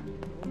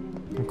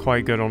 I'm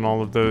quite good on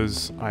all of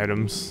those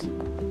items.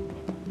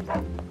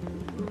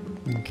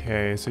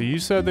 Okay, so you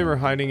said they were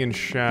hiding in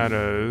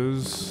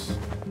shadows.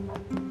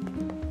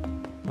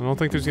 I don't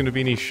think there's gonna be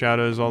any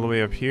shadows all the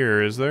way up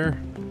here, is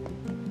there?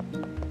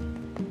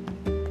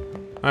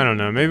 I don't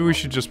know, maybe we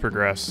should just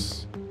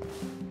progress.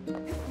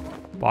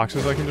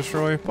 Boxes I can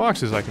destroy?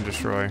 Boxes I can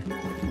destroy.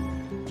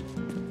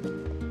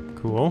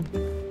 Cool.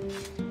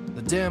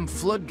 The damn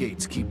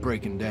floodgates keep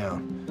breaking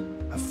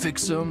down. I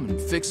fix them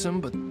and fix them,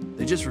 but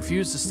they just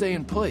refuse to stay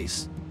in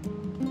place.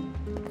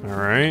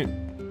 Alright.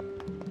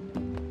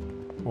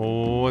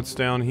 Well, what's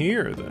down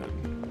here, then?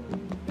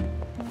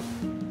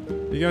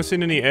 You guys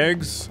seen any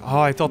eggs? Oh,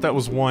 I thought that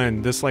was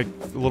one. This, like,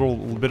 little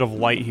bit of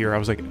light here. I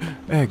was like,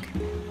 egg.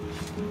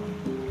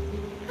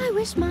 I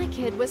wish my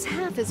kid was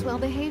half as well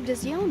behaved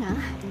as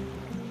Yonah.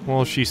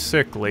 Well, she's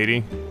sick,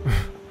 lady.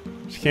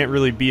 She can't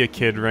really be a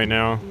kid right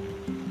now.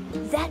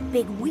 That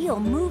big wheel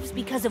moves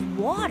because of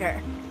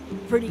water.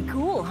 Pretty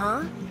cool,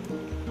 huh?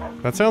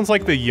 That sounds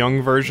like the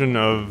young version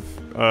of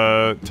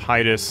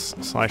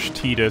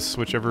Titus/Titus,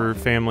 whichever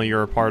family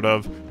you're a part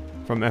of,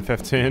 from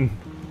FF10.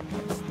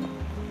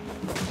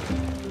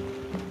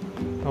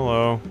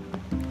 Hello.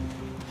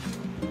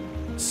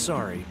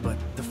 Sorry, but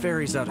the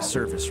ferry's out of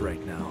service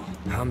right now.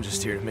 I'm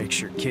just here to make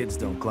sure kids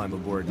don't climb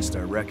aboard and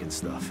start wrecking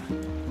stuff.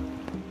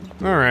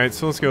 Alright,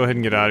 so let's go ahead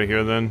and get out of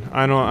here then.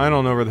 I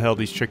don't know where the hell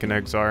these chicken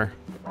eggs are.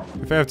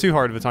 If I have too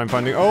hard of a time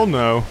finding— oh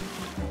no!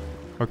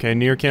 Okay,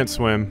 Nier can't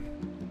swim.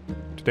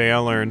 Today I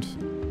learned.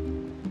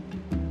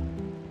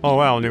 Oh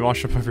wow, and they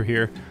washed up over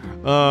here.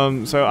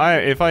 So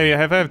if I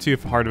have too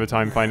hard of a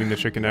time finding the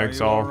chicken eggs,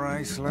 Are you I'll— all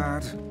right,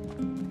 lad?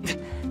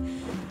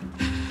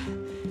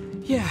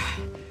 Yeah,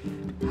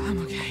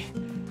 I'm okay.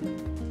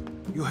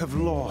 You have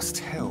lost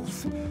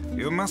health.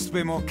 You must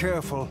be more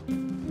careful.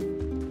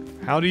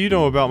 How do you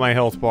know about my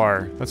health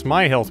bar? That's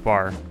my health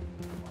bar.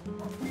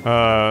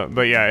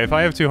 But yeah, if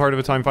I have too hard of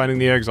a time finding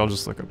the eggs, I'll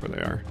just look up where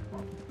they are.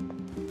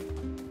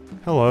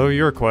 Hello,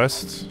 your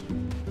quest.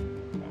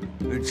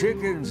 The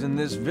chickens in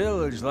this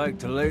village like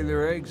to lay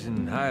their eggs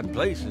in high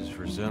places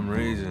for some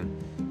reason.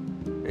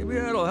 Maybe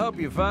that'll help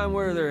you find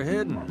where they're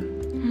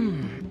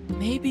hidden.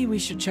 Maybe we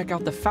should check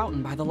out the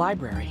fountain by the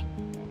library.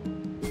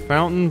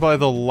 Fountain by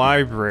the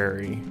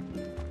library.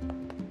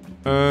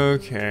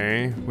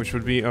 Okay, which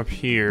would be up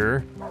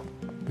here.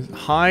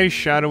 High,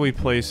 shadowy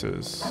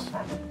places.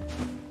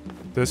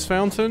 This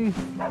fountain?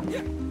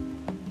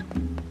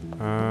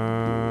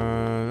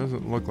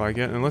 Doesn't look like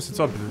it, unless it's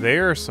up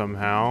there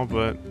somehow,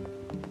 but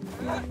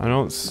I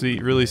don't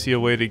really see a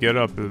way to get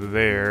up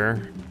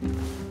there.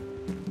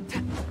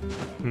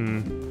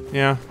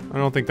 Yeah, I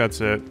don't think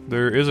that's it.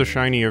 There is a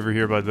shiny over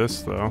here by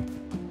this, though.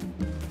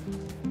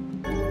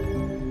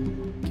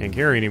 Can't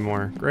carry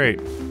anymore. Great.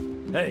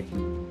 Hey,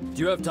 do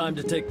you have time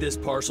to take this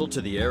parcel to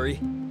the Aerie?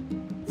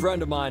 A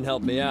friend of mine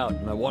helped me out,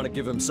 and I want to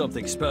give him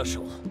something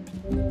special.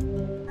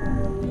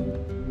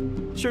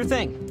 Sure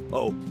thing.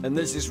 Oh, and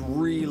this is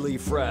really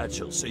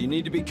fragile, so you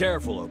need to be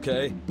careful,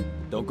 okay?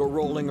 Don't go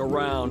rolling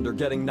around or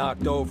getting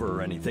knocked over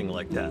or anything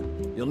like that.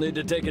 You'll need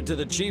to take it to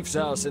the chief's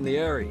house in the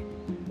Aerie.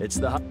 It's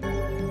the—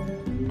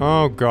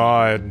 oh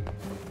god.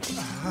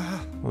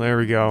 Well, there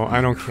we go.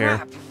 I don't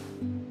care.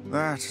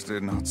 That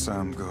did not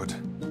sound good.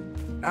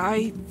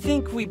 I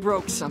think we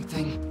broke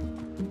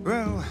something.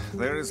 Well,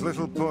 there is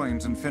little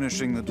point in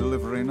finishing the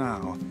delivery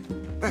now.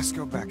 Best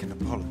go back and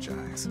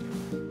apologize.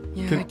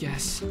 Yeah, I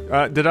guess.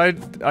 Did I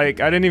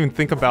didn't even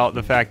think about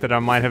the fact that I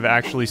might have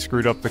actually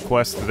screwed up the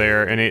quest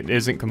there, and it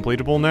isn't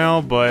completable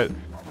now, but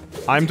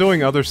I'm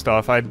doing other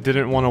stuff. I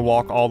didn't want to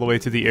walk all the way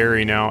to the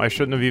Aerie now. I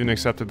shouldn't have even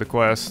accepted the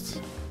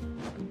quest.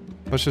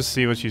 Let's just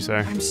see what you say.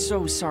 I'm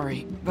so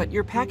sorry, but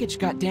your package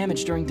got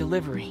damaged during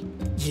delivery.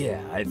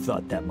 Yeah, I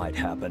thought that might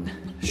happen.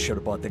 Should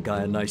have bought the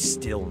guy a nice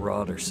steel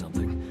rod or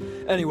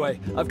something. Anyway,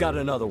 I've got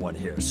another one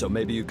here, so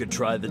maybe you could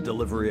try the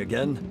delivery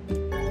again?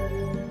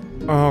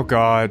 Oh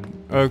god.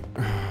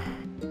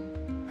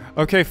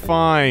 Okay,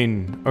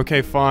 fine.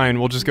 Okay, fine.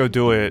 We'll just go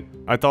do it.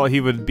 I thought he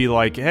would be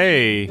like,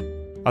 hey.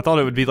 I thought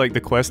it would be like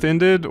the quest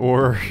ended,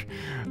 or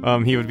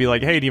he would be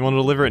like, hey, do you want to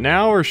deliver it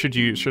now, or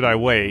should I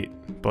wait?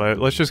 But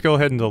let's just go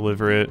ahead and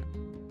deliver it.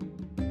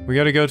 We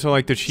gotta go to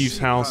like the chief's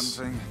house.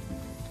 Hunting.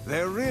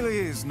 There really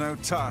is no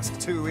task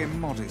too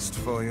immodest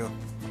for you.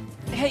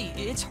 Hey,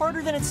 it's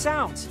harder than it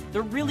sounds.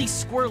 They're really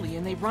squirrely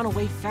and they run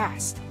away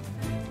fast.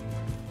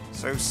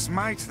 So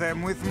smite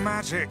them with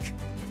magic.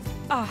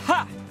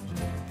 Aha!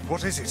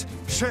 What is it?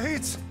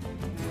 Shades?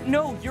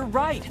 No, you're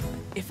right.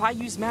 If I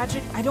use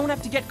magic, I don't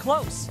have to get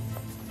close.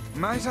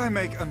 Might I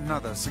make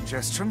another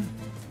suggestion?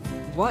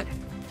 What?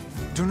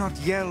 Do not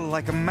yell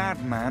like a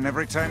madman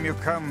every time you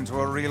come to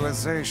a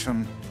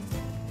realization.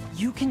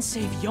 You can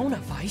save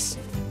Yonah, Weiss.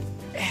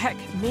 Heck,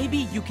 maybe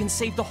you can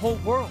save the whole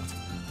world.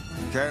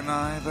 Can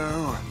I,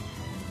 though?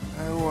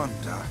 I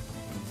wonder.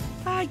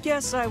 I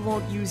guess I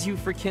won't use you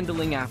for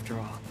kindling after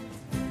all.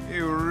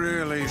 You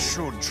really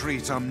should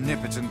treat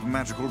omnipotent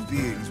magical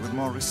beings with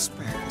more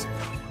respect.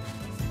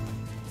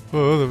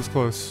 Oh, that was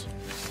close.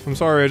 I'm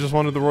sorry, I just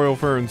wanted the royal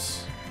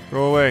ferns.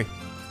 Go away.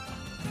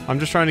 I'm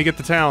just trying to get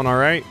the town,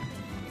 alright?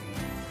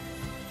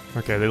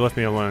 Okay, they left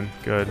me alone.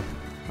 Good.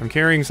 I'm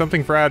carrying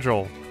something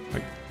fragile.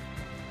 Like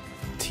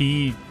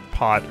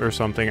teapot or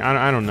something.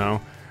 I don't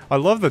know. I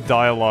love the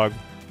dialogue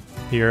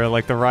here.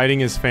 Like, the writing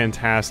is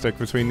fantastic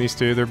between these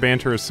two. Their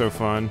banter is so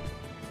fun.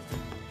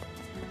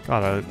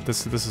 God,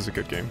 this is a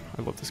good game.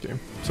 I love this game.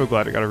 So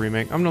glad it got a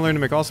remake. I'm gonna learn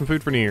to make awesome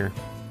food for Nier.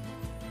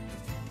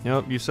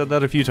 Yep, you've said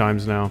that a few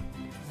times now.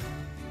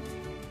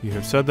 You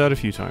have said that a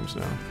few times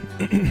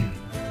now.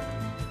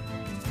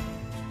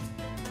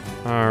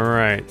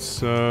 Alright,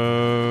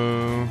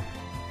 so...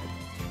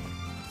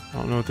 I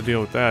don't know what the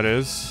deal with that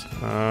is.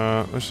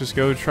 Let's just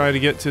go try to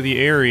get to the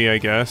Aerie, I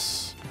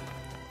guess.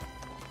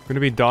 I'm gonna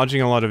be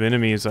dodging a lot of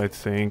enemies, I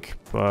think,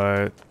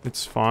 but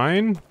it's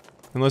fine.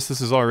 Unless this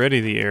is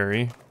already the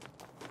Aerie.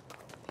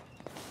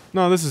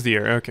 No, this is the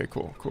Aerie. Okay,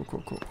 cool.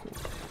 Cool.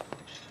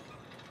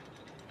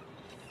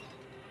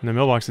 And the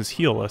mailbox is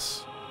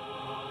healless.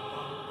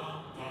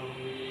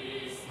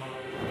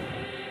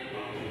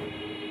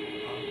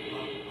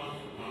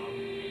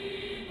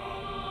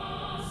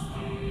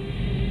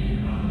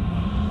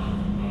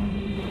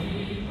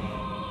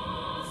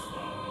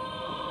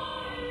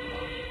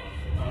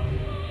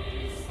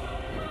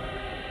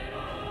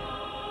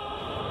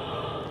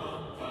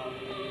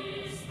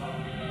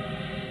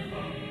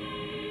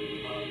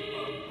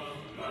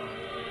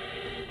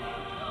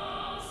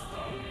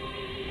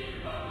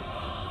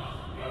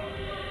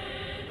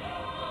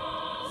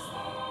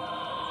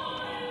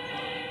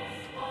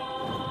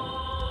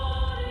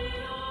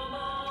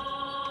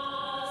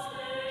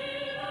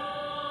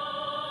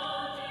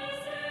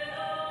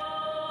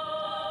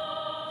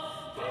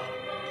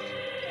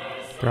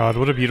 God,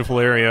 what a beautiful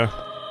area.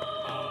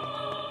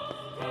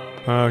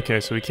 Okay,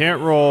 so we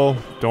can't roll.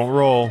 Don't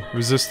roll.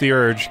 Resist the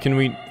urge. Can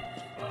we...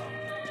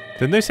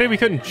 Didn't they say we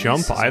couldn't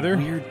jump either?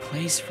 This is a weird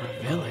place for a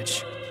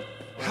village.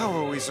 How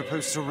are we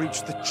supposed to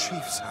reach the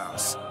chief's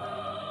house?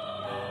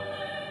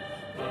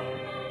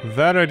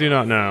 That I do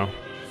not know.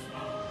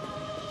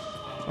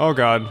 Oh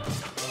god.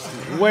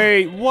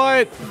 Wait,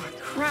 what? Oh,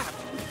 crap.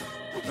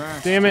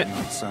 That damn it. did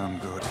not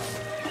sound good.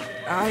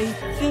 I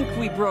think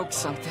we broke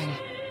something.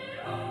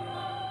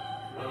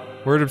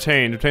 Word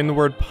obtained. Obtain the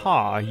word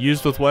Pa.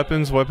 Used with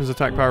weapons. Weapons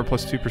attack power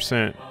plus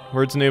 2%.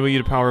 Words enable you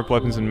to power up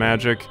weapons and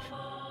magic.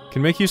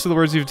 Can make use of the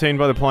words you've obtained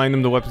by applying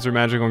them to weapons or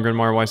magic on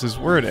Grimoire Weiss's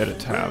word edit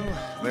tab.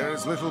 Well, there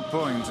is little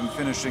point in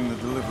finishing the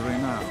delivery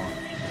now.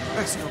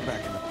 Let's go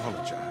back and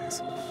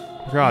apologize.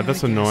 God,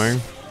 that's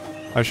annoying.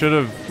 I should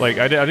have, like,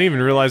 I didn't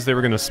even realize they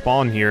were going to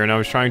spawn here, and I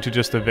was trying to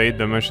just evade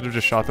them. I should have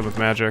just shot them with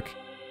magic.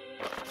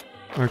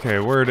 Okay,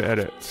 word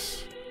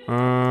edit.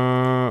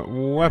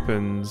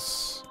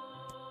 Weapons.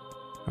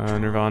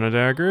 Nirvana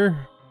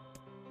dagger.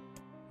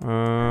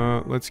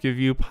 Let's give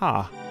you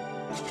Pa.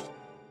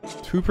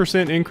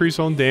 2% increase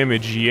on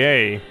damage,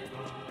 yay.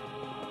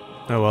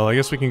 Oh well, I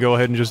guess we can go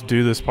ahead and just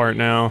do this part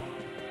now.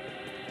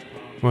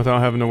 Without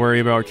having to worry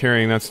about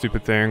carrying that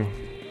stupid thing.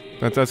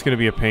 That's gonna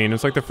be a pain.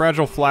 It's like the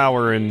fragile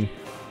flower in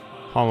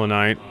Hollow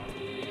Knight.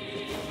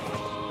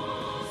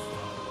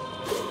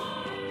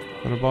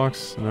 Is that a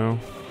box? No.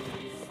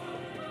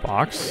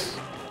 Box?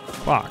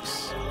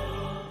 Box.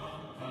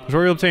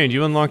 Tutorial obtained.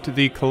 You unlocked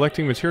the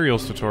collecting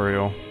materials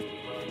tutorial.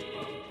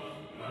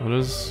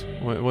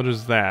 What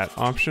is that?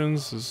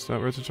 Options? Is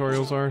that where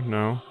tutorials are?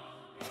 No.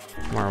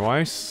 Grimoire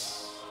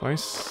Weiss?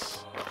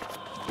 Weiss?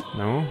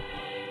 No.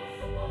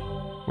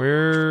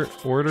 Where?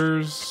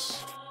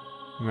 Orders?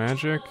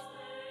 Magic?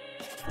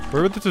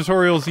 Where would the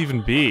tutorials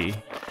even be?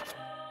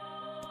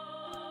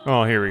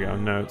 Oh, here we go.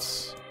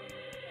 Notes.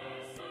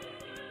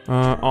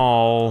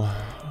 All.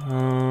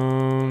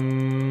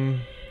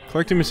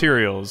 Collecting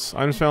materials.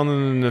 Items found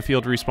in the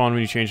field respawn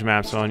when you change the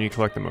maps on. You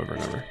collect them over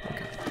and over.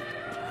 Okay.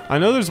 I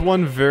know there's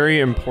one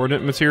very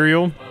important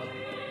material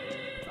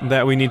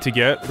that we need to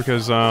get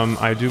because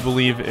I do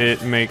believe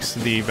it makes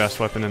the best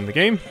weapon in the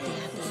game.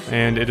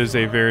 And it is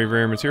a very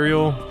rare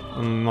material.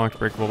 Unlocked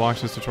breakable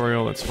boxes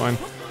tutorial, that's fine.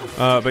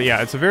 But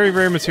yeah, it's a very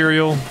rare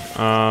material.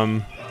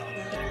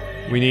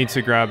 We need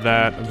to grab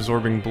that.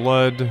 Absorbing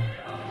blood.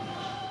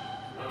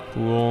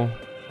 Cool.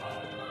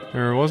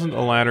 There wasn't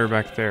a ladder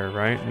back there,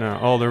 right? No.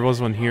 Oh, there was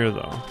one here,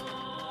 though.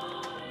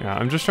 Yeah,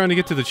 I'm just trying to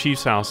get to the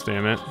chief's house,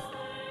 damn it.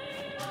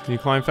 Can you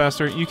climb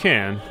faster? You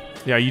can.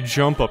 Yeah, you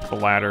jump up the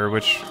ladder,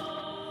 which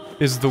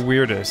is the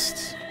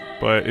weirdest.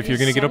 But if you're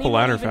gonna get up a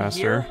ladder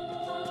faster...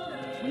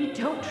 We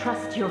don't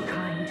trust your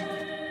kind.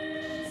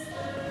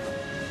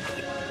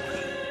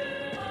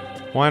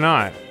 Why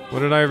not? What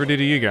did I ever do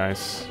to you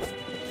guys?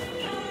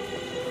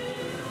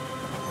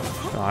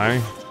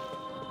 Die.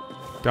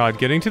 God,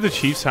 getting to the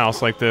chief's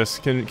house like this,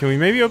 can we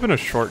maybe open a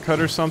shortcut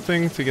or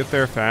something to get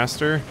there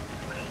faster?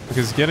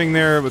 Because getting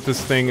there with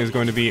this thing is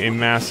going to be a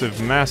massive,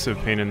 massive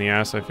pain in the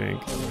ass, I think.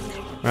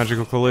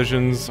 Magical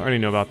collisions, I already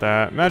know about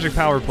that. Magic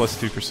power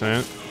plus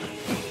 2%.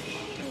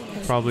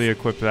 Probably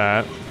equip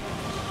that.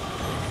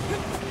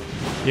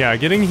 Yeah,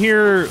 getting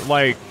here,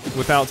 like,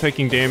 without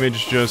taking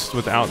damage, just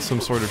without some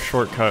sort of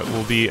shortcut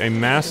will be a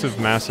massive,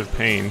 massive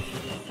pain.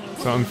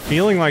 So I'm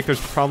feeling like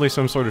there's probably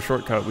some sort of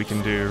shortcut we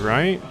can do,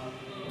 right?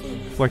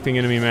 Deflecting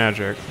enemy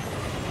magic.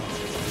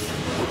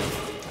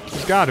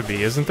 There's gotta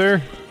be, isn't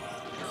there?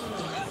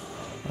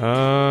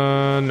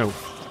 No.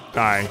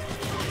 Die.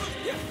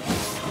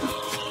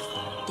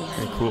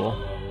 Okay, cool.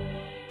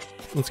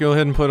 Let's go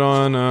ahead and put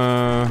on,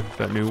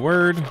 that new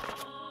word.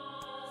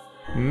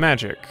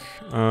 Magic.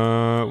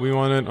 We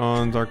want it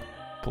on Dark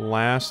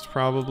Blast,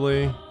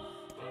 probably.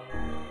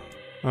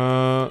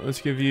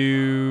 Let's give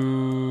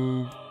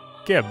you...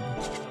 Gib.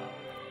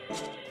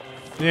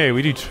 Yay,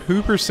 we do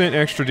 2%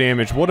 extra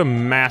damage. What a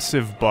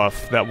massive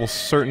buff. That will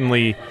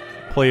certainly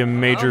play a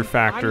major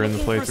factor in the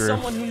playthrough. For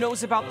someone who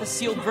knows about the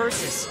sealed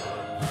verses.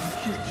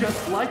 She's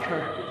just like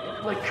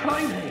her, like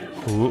Kainé.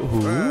 Well,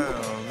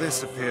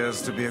 this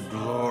appears to be a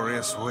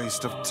glorious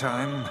waste of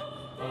time.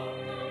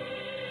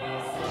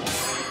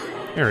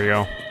 There we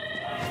go.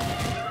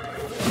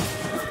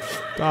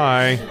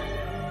 Die.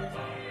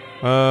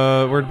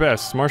 Word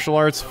best. Martial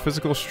arts,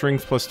 physical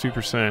strength plus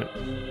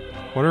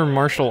 2%. What are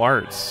martial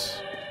arts?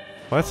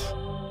 What?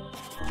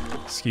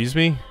 Excuse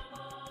me?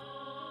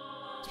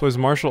 Displays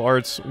martial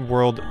arts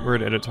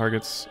word edit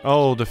targets.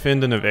 Oh,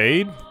 defend and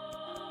evade?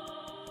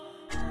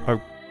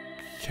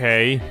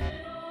 Okay.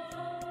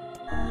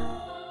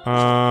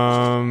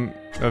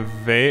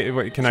 Evade?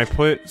 Wait, can I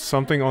put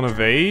something on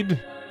evade?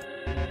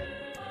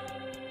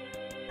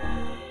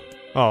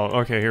 Oh,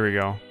 okay, here we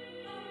go.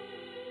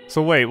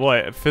 So wait,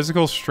 what?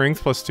 Physical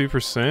strength plus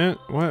 2%?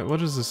 What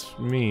does this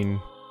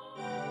mean?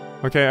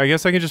 Okay, I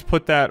guess I can just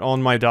put that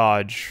on my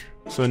dodge.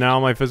 So now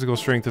my physical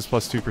strength is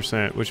plus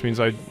 2%, which means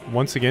I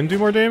once again do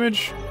more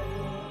damage?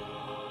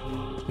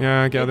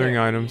 Yeah, gathering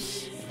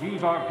items.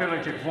 Leave our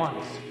village at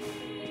once.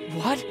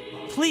 What?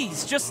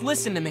 Please, just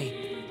listen to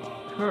me.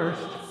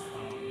 Cursed.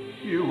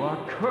 You are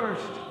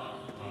cursed.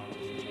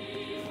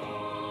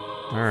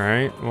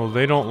 Alright, well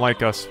they don't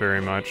like us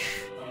very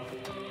much.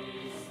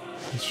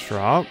 Let's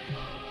drop.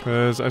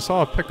 Because I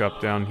saw a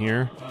pickup down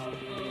here.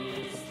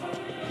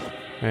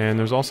 And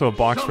there's also a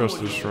box for us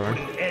to destroy.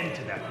 End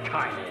to that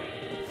kind.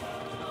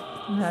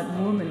 That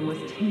woman was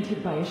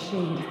tainted by a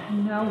shade.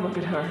 Now look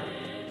at her.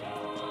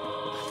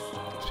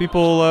 These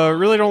people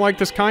really don't like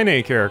this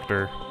Kainé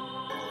character.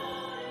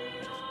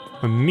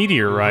 A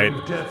meteorite.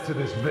 Bring death to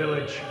this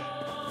village.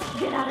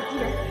 Get out of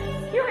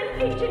here. You're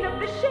an agent of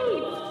the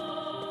Shades.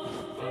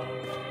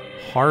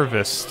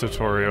 Harvest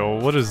tutorial.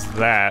 What is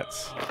that?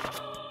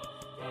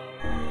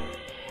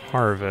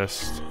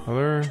 Harvest.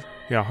 Other?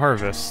 Yeah,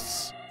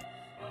 harvests.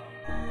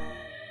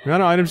 The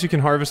amount of items you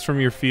can harvest from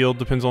your field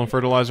depends on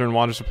fertilizer and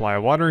water supply.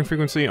 Watering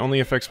frequency only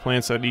affects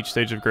plants at each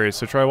stage of growth,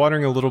 so try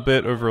watering a little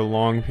bit over a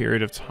long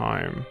period of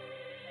time.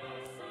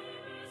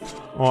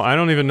 Well, I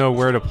don't even know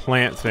where to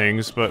plant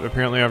things, but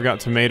apparently I've got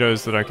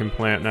tomatoes that I can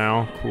plant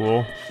now.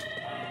 Cool.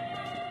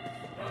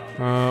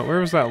 Where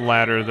was that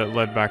ladder that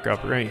led back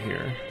up? Right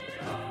here.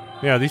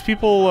 Yeah, these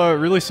people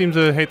really seem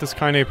to hate this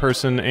Kainé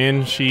person,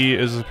 and she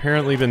has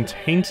apparently been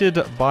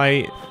tainted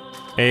by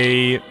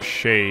a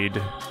shade.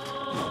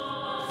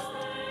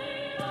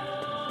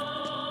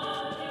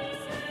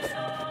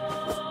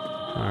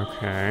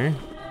 Okay.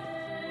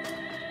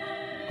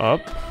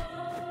 Up.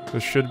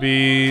 This should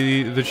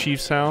be the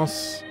chief's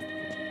house.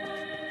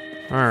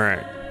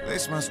 Alright.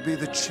 This must be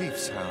the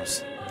chief's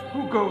house.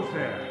 Who goes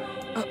there?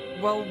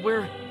 Well,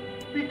 we're...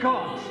 Be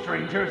gone,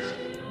 strangers.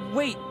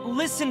 Wait,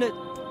 listen to...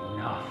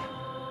 Enough.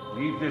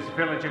 Leave this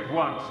village at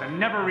once and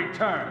never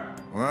return.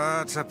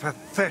 What a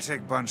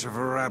pathetic bunch of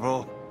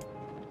rabble.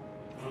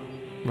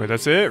 Wait,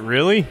 that's it?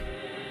 Really?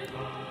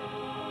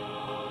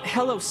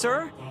 Hello,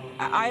 sir.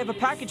 I have a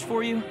package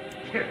for you.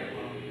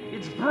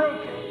 It's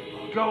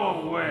broken.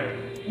 Go away.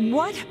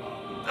 What?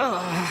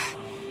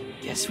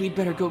 Guess we'd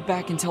better go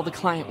back and tell the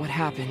client what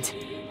happened.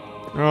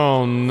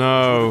 Oh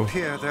no. It would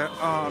appear there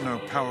are no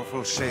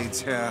powerful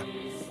shades here.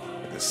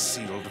 The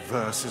sealed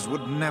verses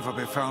would never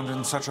be found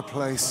in such a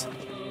place.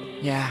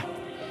 Yeah.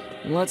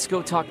 Let's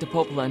go talk to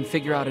Popola and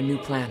figure out a new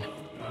plan.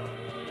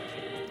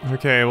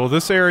 Okay, well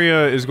this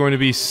area is going to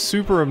be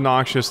super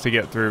obnoxious to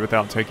get through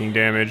without taking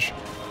damage.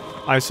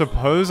 I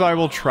suppose I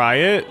will try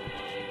it,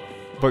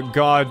 but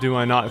God, do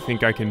I not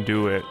think I can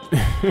do it.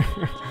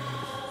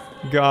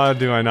 God,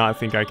 do I not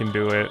think I can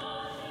do it.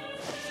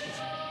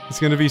 It's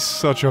gonna be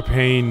such a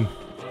pain.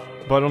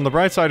 But on the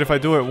bright side, if I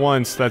do it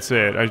once, that's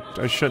it.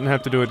 I shouldn't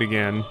have to do it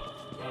again.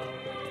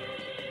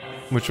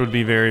 Which would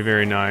be very,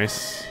 very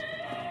nice.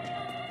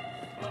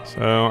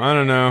 So, I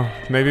don't know.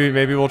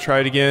 Maybe we'll try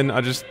it again.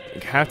 I just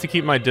have to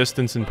keep my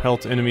distance and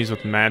pelt enemies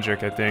with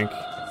magic, I think.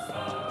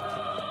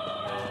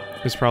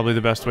 Is probably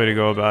the best way to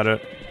go about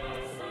it.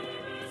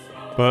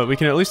 But we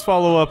can at least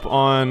follow up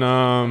on,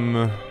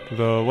 the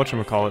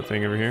whatchamacallit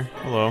thing over here.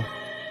 Hello.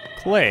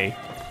 Clay.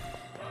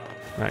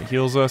 That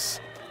heals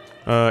us.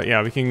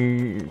 Yeah, we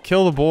can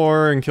kill the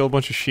boar and kill a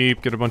bunch of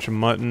sheep, get a bunch of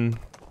mutton,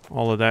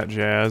 all of that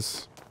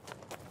jazz.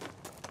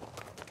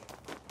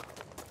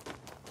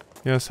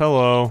 Yes,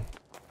 hello.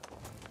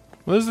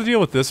 What is the deal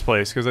with this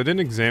place? Because I didn't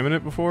examine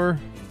it before.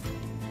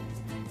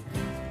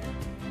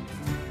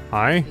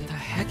 Hi? What the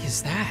heck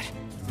is that?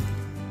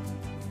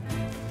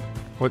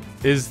 What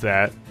is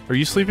that? Are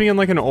you sleeping in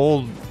like an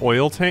old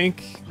oil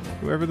tank?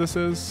 Whoever this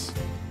is?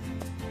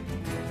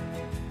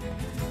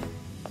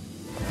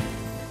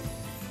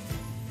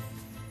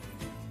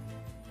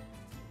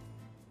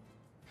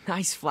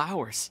 Nice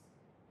flowers.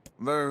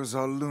 Those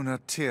are lunar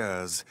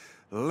tears,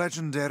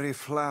 legendary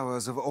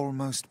flowers of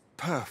almost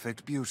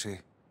perfect beauty.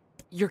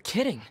 You're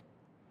kidding.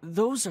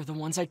 Those are the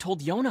ones I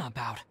told Yonah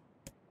about.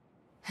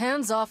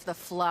 Hands off the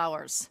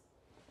flowers.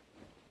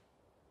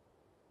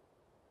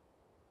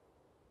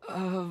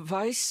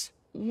 Weiss,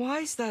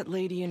 why's that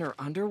lady in her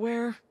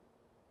underwear?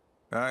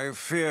 I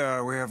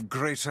fear we have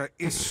greater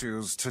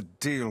issues to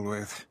deal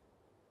with.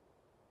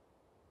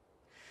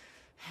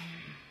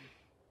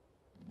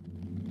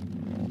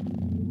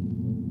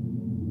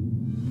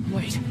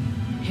 Wait,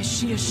 is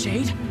she a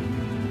shade?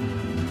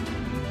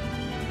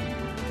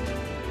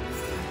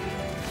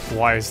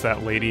 Why is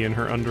that lady in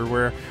her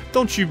underwear?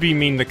 Don't you be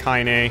mean to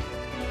Kainé.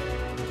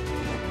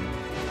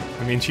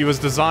 I mean, she was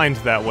designed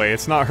that way.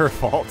 It's not her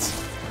fault.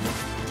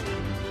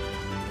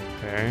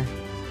 Okay.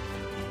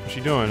 What's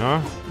she doing,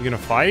 huh? You gonna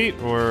fight,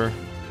 or...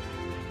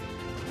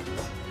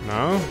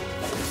 No?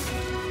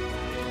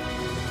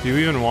 Do you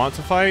even want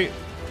to fight?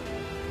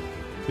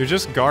 You're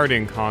just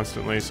guarding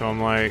constantly, so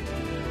I'm like...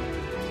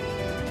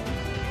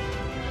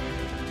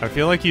 I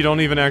feel like you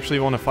don't even actually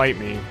want to fight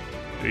me.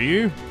 Do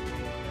you?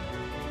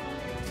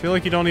 I feel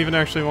like you don't even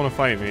actually want to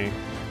fight me.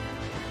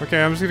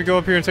 Okay, I'm just gonna go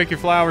up here and take your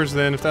flowers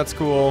then, if that's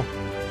cool.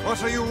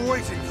 What are you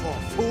waiting for,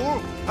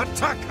 fool?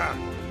 Attack her!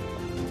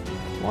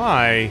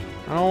 Why?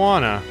 I don't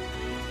wanna.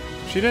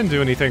 She didn't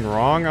do anything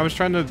wrong. I was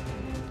trying to...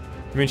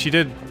 I mean, she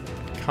did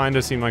kind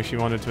of seem like she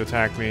wanted to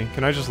attack me.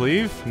 Can I just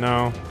leave?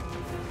 No.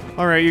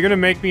 Alright, you're gonna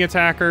make me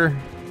attack her?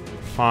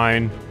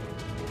 Fine.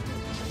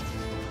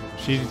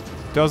 She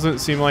doesn't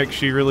seem like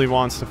she really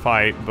wants to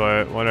fight,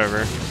 but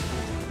whatever.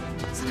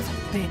 Son of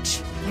a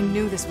bitch. I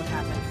knew this would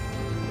happen.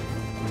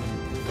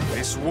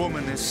 This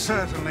woman is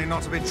certainly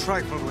not to be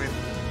trifled with.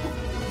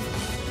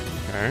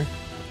 Okay.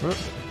 Whoop.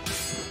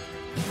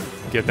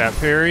 Get that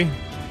parry.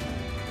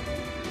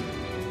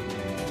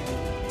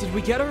 Did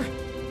we get her?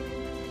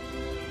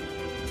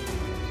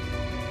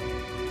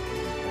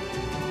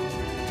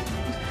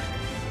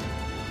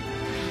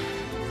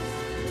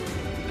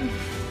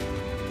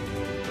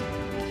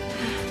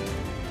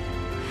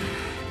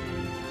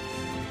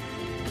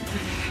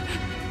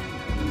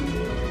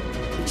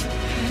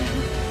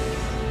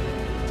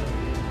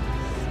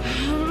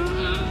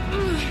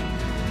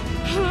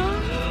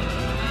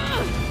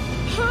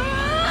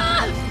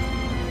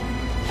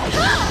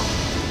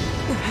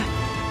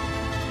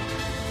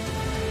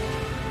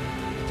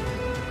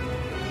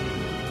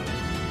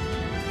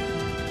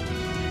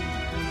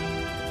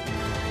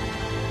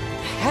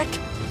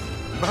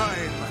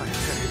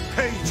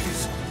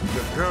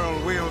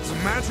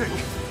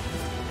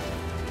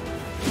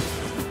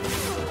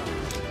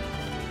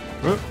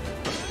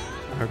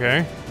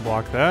 Okay,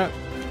 block that.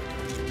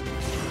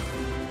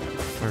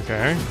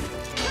 Okay.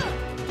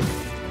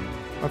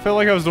 I felt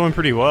like I was doing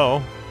pretty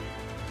well.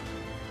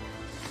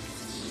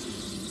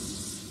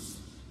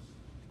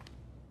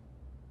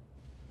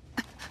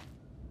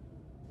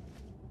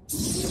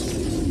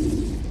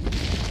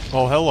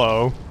 Oh,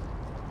 hello.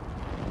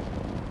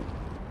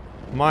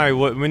 My,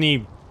 what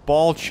many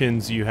ball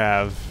chins you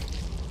have.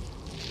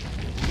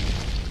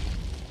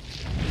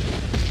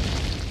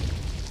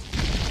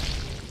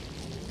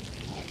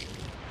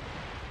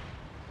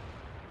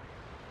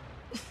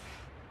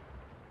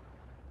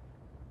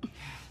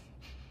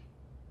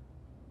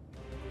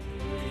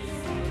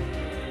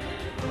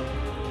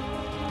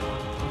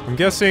 I'm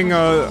guessing,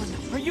 Are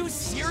you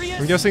serious?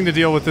 I'm guessing the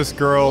deal with this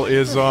girl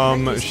is,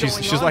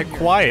 she's like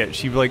quiet.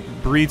 She like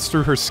breathes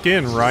through her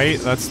skin, right?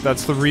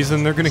 That's the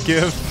reason they're gonna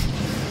give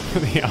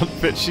the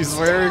outfit she's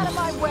wearing. Get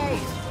out of my way!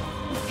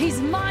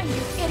 He's mine,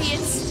 you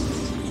idiots!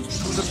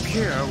 It would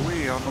appear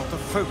we are not the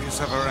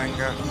focus of her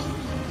anger.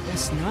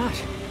 Guess not.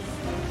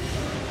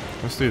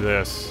 Let's do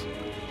this.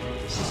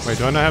 Wait,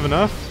 do I not have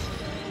enough?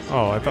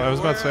 Oh, I thought I was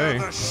about to say.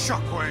 The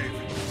shockwave.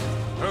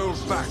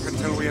 Hold back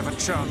until we have a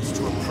chance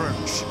to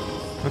approach.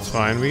 That's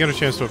fine. We got a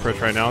chance to approach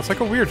right now. It's like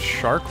a weird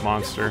shark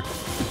monster.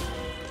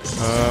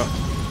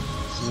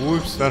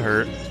 Whoops, that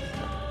hurt.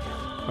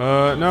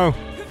 No.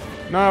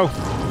 No.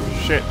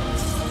 Shit.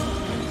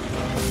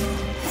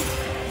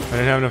 I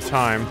didn't have enough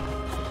time.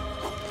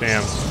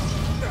 Damn.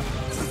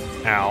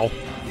 Ow.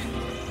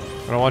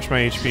 Gotta watch my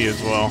HP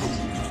as well.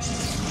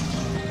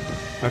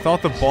 I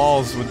thought the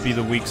balls would be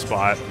the weak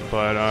spot,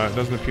 but it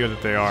doesn't appear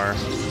that they are.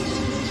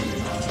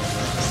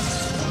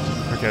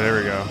 Okay, there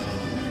we go.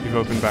 You've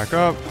opened back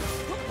up.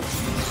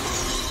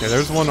 Okay,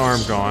 there's one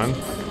arm gone.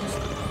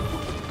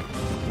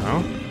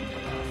 No?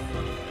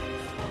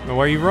 No,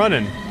 why are you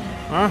running?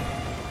 Huh?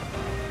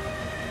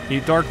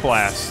 Eat Dark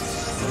Blast.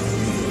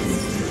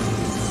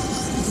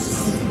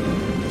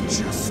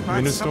 I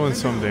mean, it's doing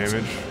some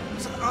damage.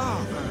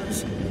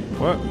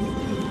 What?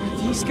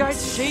 Are these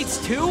guys shades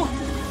too?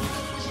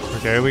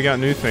 Okay, we got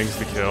new things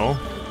to kill.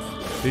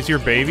 These your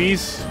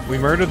babies? We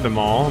murdered them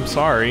all. I'm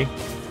sorry.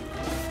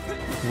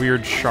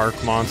 Weird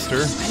shark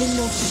monster. I didn't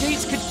know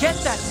shades could get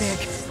that big.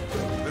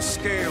 The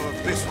scale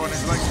of this one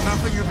is like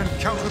nothing you've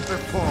encountered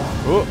before.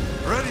 Oh.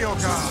 Ready your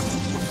guard.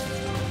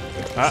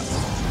 Ah.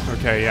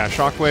 Okay, yeah,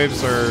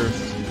 shockwaves are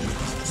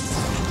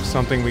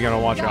something we gotta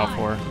watch out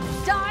for.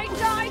 Die,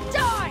 die,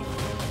 die!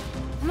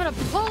 I'm gonna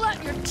pull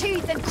out your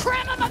teeth and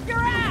cram them up your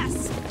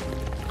ass!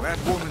 That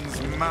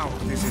woman's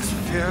mouth is as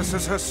fierce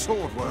as her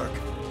sword work.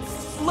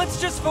 Let's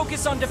just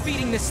focus on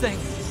defeating this thing.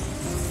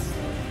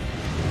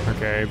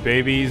 Okay,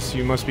 babies,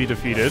 you must be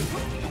defeated.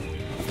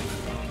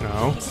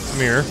 No, come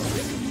here.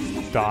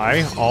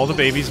 Die. All the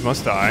babies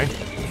must die.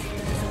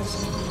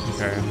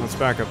 Okay, let's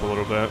back up a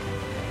little bit.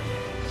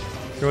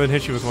 Go ahead and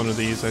hit you with one of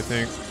these, I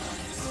think.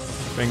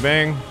 Bang,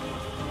 bang.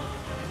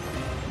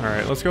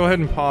 Alright, let's go ahead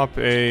and pop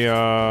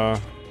a,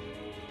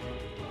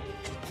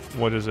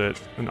 what is it?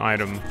 An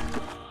item.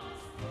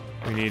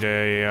 We need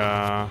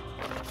a,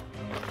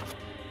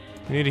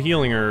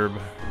 healing herb.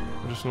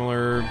 Medicinal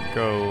herb,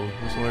 go.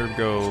 Medicinal herb,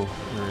 go.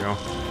 There we go.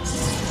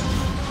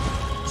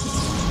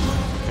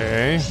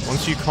 Okay,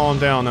 once you calm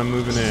down, I'm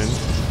moving in.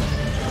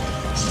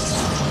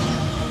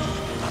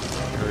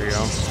 There we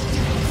go.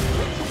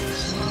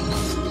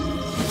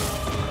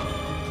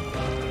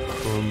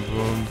 Boom,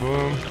 boom,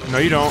 boom. No,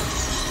 you don't.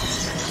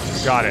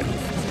 Got it.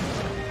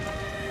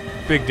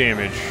 Big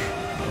damage.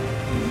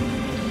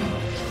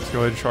 Let's go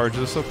ahead and charge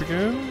this up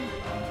again.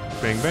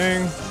 Bang,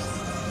 bang.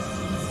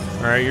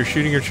 Alright, you're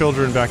shooting your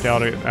children back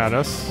out at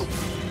us.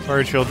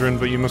 Sorry, children,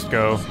 but you must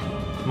go.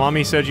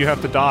 Mommy said you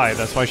have to die.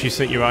 That's why she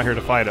sent you out here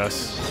to fight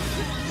us.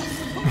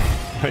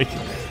 Like,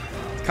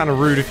 it's kind of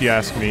rude if you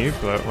ask me,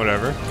 but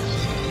whatever.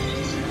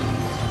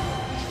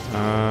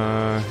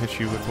 Hit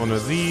you with one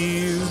of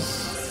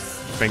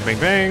these. Bang, bang,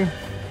 bang.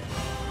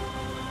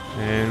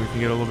 And we can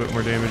get a little bit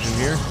more damage in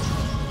here.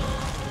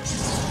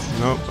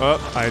 Nope. Oh,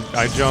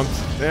 I jumped.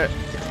 Okay.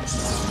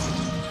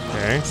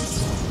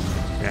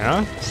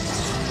 Yeah.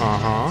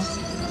 Uh-huh.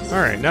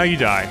 Alright, now you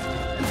die.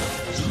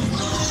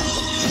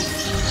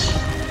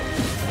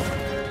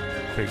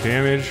 Big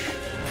damage.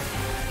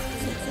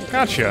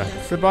 Gotcha.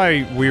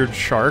 Goodbye, weird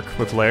shark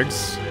with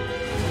legs.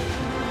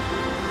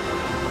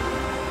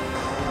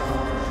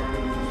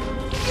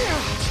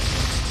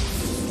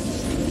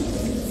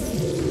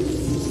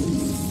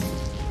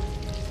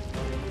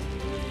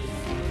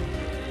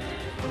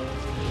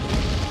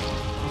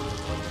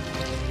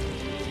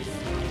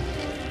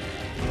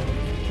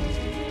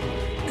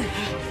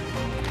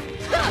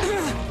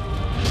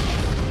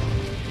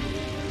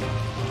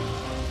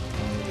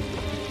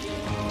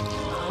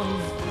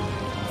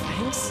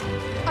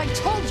 I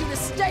told you to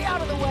stay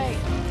out of the way!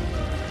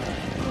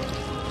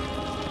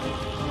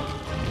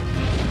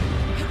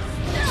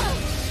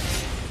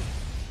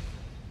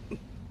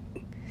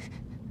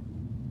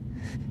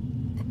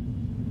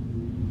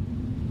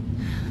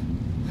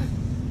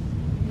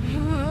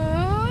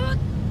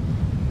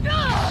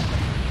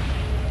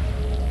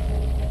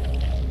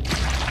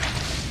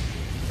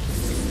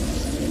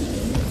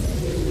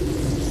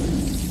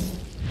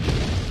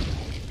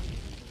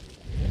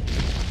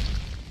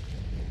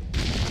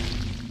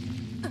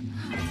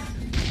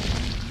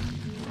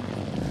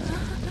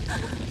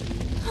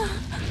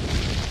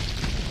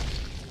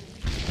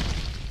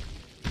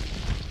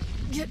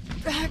 Get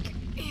back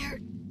here,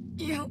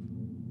 you...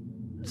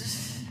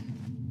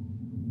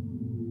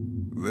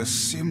 The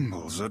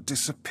symbols are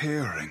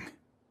disappearing.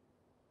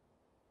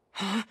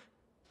 Huh?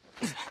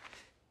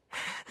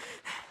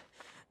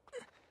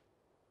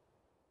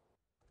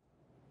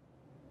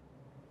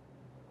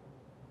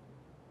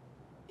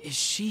 Is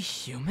she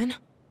human?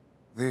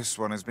 This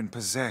one has been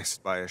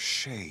possessed by a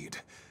shade.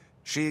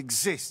 She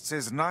exists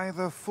as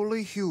neither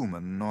fully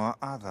human nor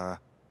other.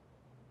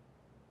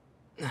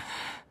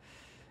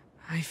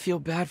 I feel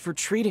bad for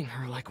treating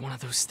her like one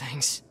of those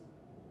things.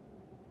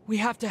 We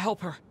have to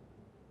help her.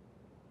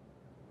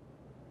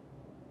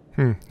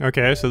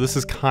 Okay, so this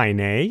is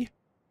Kainé.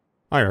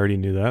 I already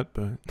knew that,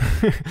 but...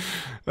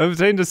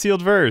 Obtained a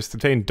sealed verse.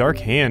 Obtained Dark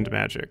Hand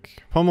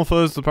magic. Pommel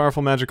flows the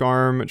powerful magic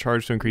arm,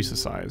 charged to increase the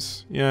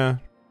size. Yeah,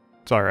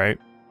 it's alright.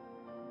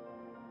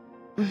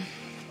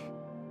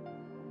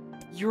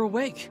 You're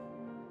awake.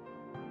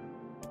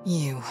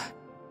 You.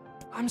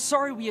 I'm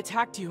sorry we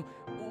attacked you.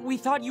 We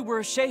thought you were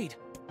a shade.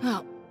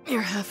 Well,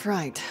 you're half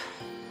right.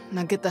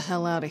 Now get the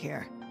hell out of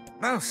here.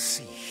 Now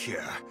see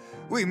here.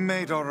 We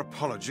made our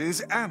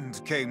apologies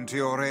and came to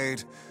your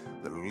aid.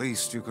 The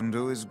least you can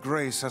do is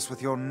grace us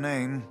with your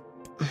name.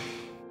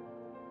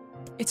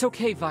 It's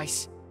okay,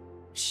 Weiss.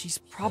 She's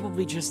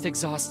probably just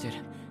exhausted.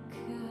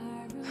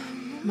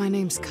 My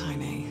name's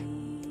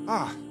Kainé.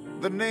 Ah,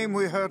 the name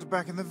we heard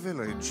back in the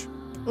village.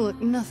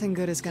 Look, nothing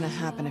good is gonna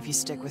happen if you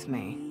stick with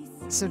me.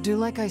 So do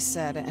like I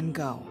said and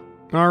go.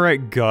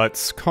 Alright,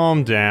 Guts,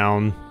 calm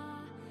down.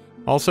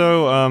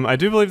 Also, I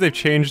do believe they've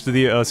changed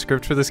the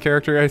script for this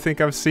character, I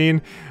think I've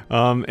seen.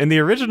 In the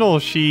original,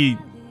 she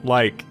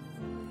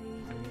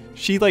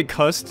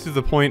cussed to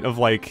the point of,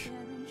 like,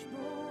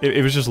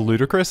 it was just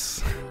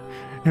ludicrous.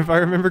 If I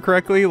remember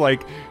correctly,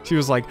 like, she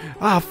was like,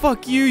 ah,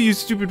 fuck you, you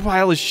stupid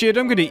pile of shit,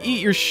 I'm gonna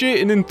eat your shit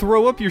and then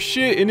throw up your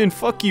shit and then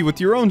fuck you with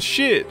your own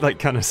shit, like,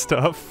 kind of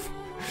stuff.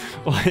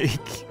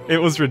 Like, it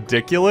was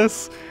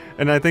ridiculous,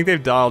 and I think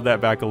they've dialed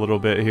that back a little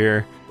bit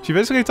here. She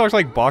basically talks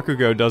like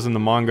Bakugo does in the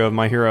manga of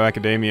My Hero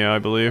Academia, I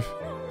believe.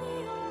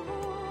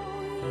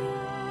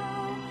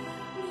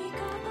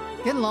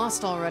 Get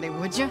lost already,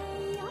 would you?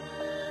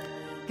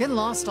 Get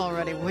lost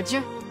already, would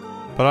you?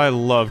 But I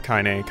love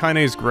Kainé.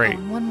 Kainé's great.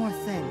 Oh, one more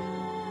thing.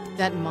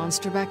 That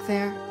monster back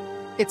there,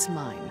 it's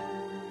mine.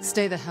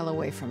 Stay the hell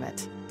away from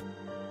it.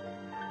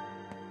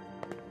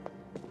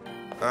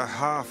 A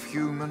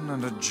half-human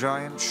and a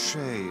giant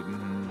shade.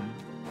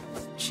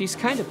 She's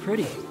kind of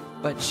pretty,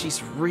 but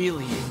she's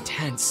really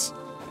intense.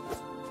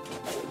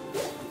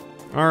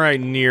 Alright,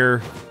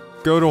 Nier.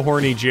 Go to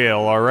horny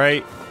jail,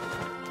 alright?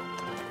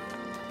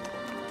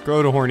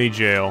 Go to horny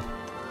jail.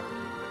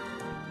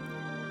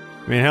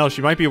 I mean, hell,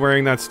 she might be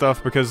wearing that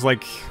stuff because,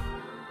 like,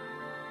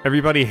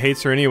 everybody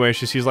hates her anyway.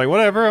 She's like,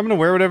 whatever, I'm gonna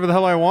wear whatever the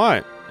hell I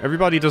want.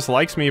 Everybody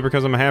dislikes me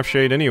because I'm a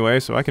half-shade anyway,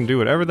 so I can do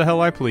whatever the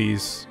hell I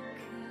please.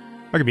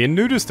 I could be a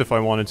nudist if I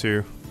wanted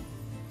to.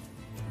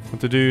 What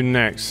to do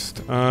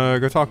next?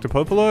 Go talk to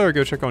Popola or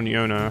go check on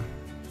Yonah?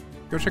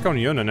 Go check on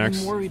Yonah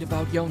next. I'm worried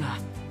about Yonah.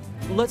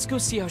 Let's go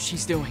see how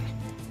she's doing.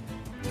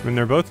 I mean,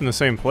 they're both in the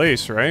same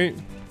place, right?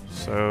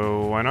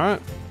 So, why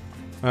not?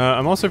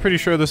 I'm also pretty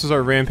sure this is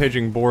our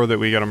rampaging boar that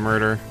we gotta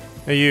murder.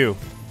 Hey, you.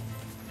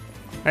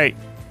 Hey.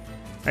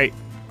 Hey.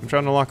 I'm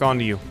trying to lock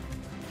onto you.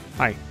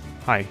 Hi.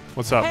 Hi.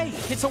 What's up? Hey,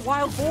 it's a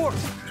wild boar!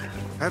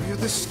 Have you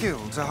the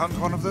skill to hunt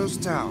one of those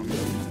down?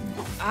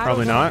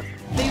 Probably not.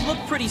 They look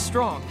pretty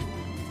strong.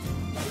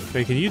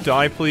 Okay, can you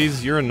die,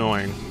 please? You're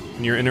annoying.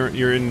 And you're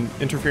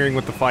interfering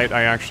with the fight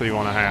I actually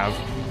want to have.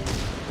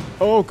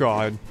 Oh,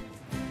 God.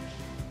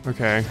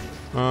 Okay.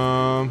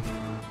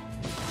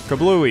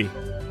 Kablooey.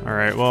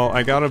 Alright, well,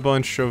 I got a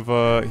bunch of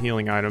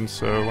healing items,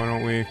 so why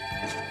don't we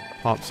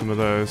pop some of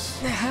those?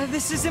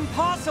 This is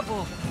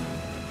impossible!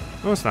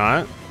 No, it's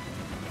not.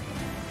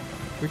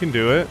 We can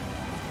do it.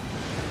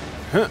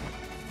 Huh.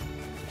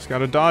 Just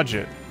gotta dodge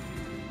it.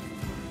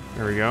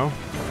 There we go.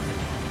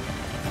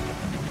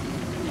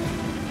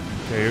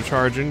 Okay, you're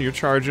charging, you're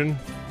charging.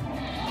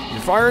 You're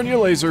firing your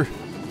laser.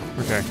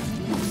 Okay.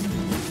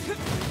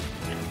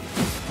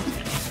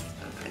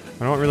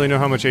 I don't really know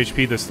how much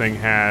HP this thing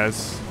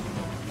has.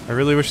 I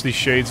really wish these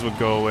shades would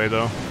go away,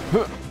 though.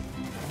 Come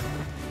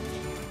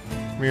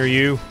here,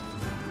 you.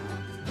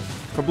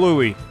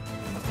 Kablooey.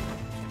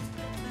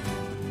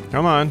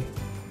 Come on.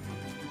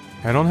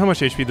 I don't know how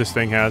much HP this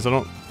thing has. I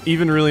don't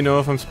even really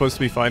know if I'm supposed to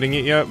be fighting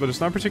it yet, but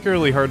it's not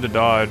particularly hard to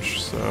dodge,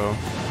 so...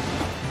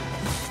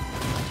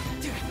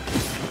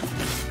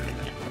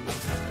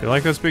 You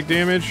like this big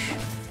damage?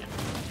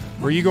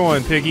 Where you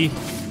going, piggy?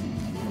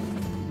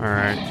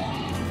 Alright.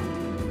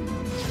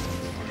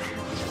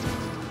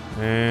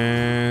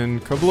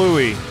 And...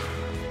 Kablooey.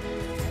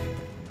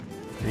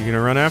 Are you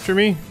gonna run after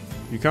me?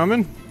 You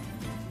coming?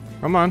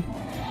 Come on.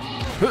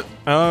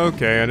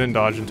 Okay, I didn't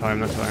dodge in time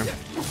that time.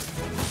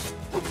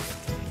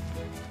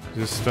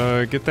 Just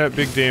get that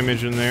big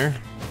damage in there.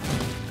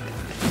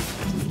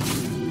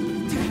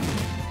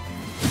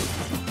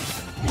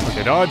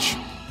 Okay, dodge.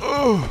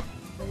 Ugh.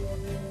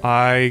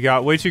 I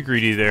got way too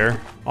greedy there.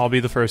 I'll be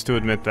the first to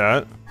admit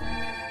that.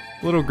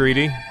 A little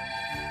greedy.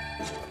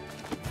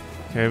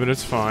 Okay, but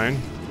it's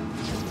fine.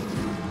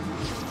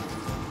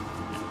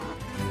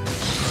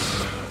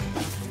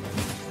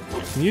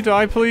 Can you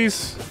die,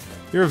 please?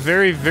 You're a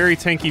very, very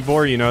tanky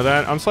boar, you know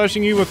that? I'm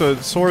slashing you with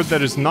a sword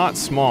that is not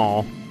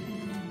small.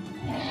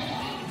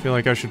 I feel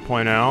like I should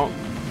point out.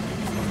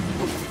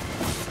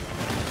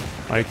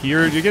 Like,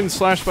 you're getting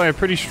slashed by a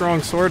pretty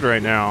strong sword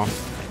right now.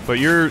 But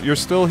you're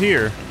still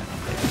here.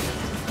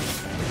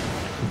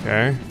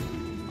 Okay.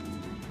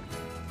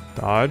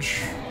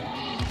 Dodge.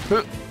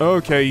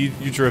 Okay,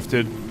 you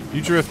drifted.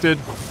 You drifted.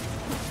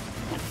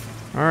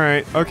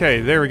 Alright,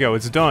 okay, there we go,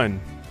 it's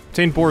done.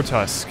 Obtained boar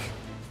tusk.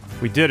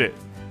 We did it.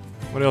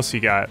 What else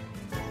you got?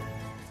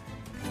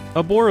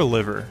 A boar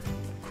liver.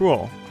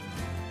 Cool.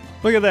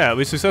 Look at that,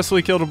 we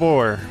successfully killed a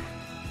boar.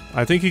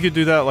 I think you could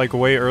do that like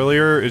way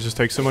earlier, it just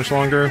takes so much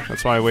longer.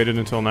 That's why I waited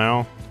until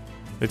now.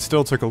 It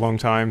still took a long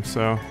time,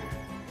 so...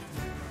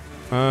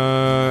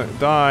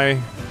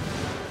 die.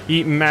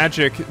 Eat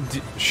magic,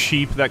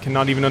 sheep that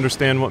cannot even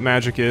understand what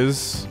magic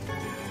is.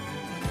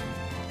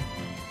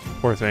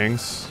 Poor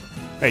things.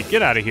 Hey,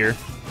 get out of here.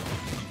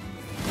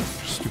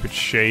 Stupid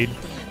shade.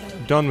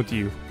 I'm done with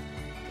you.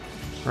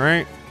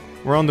 Alright?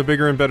 We're on the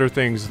bigger and better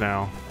things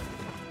now.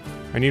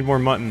 I need more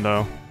mutton,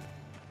 though.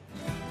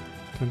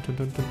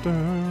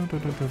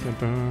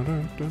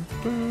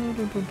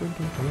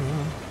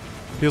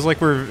 Feels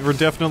like we're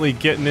definitely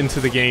getting into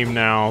the game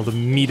now, the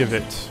meat of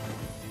it,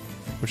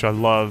 which I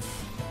love.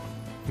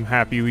 I'm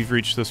happy we've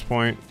reached this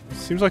point.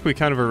 Seems like we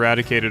kind of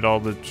eradicated all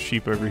the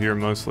sheep over here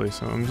mostly,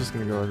 so I'm just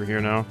gonna go over here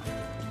now.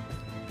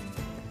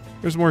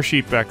 There's more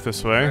sheep back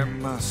this way. There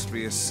must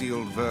be a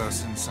sealed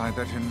verse inside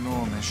that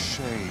enormous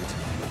shade.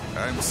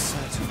 I'm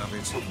certain of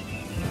it.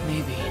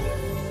 Maybe.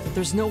 But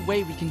there's no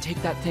way we can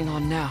take that thing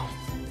on now.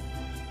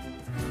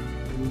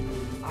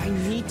 I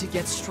need to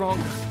get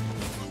stronger.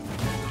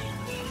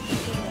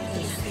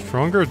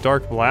 Stronger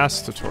Dark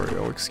Blast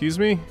tutorial, excuse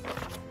me?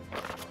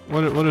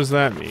 What does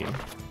that mean?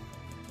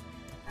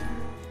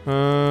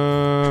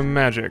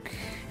 Magic.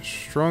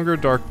 Stronger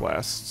Dark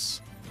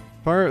Blasts.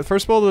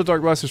 First bolt of the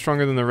Dark Blast is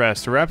stronger than the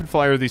rest. A rapid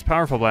fire of these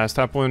powerful blasts,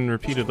 tap one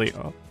repeatedly.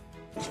 Oh.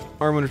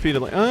 R1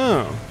 repeatedly.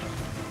 Oh!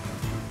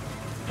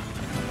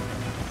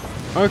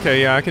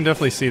 Okay, yeah, I can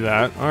definitely see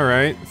that.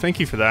 Alright, thank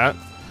you for that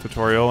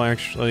tutorial. I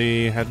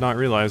actually had not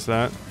realized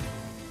that.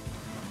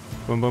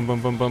 Boom, boom, boom,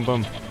 boom, boom,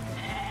 boom.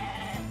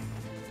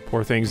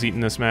 Poor things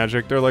eating this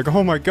magic. They're like,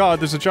 oh my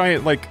god, there's a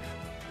giant, like,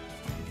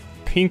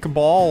 pink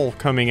ball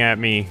coming at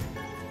me.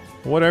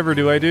 Whatever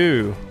do I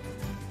do?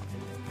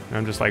 And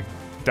I'm just like,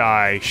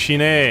 die.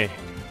 Shine.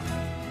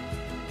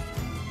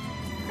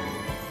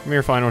 Come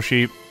here, final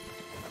sheep.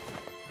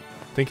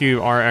 I think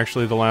you are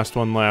actually the last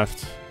one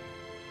left.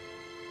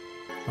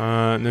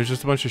 And there's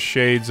just a bunch of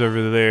shades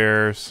over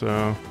there,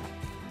 so...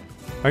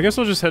 I guess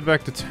I'll just head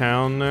back to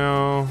town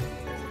now.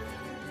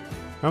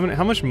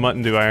 How much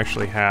mutton do I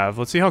actually have?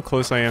 Let's see how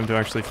close I am to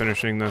actually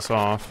finishing this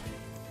off.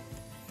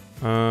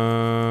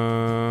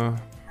 Raw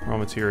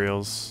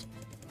materials.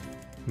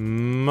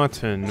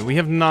 Mutton. We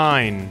have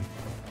 9.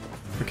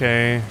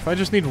 Okay, if I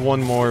just need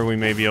one more, we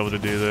may be able to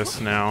do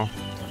this now.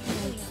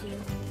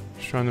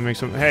 Just trying to make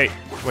some... Hey!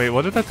 Wait,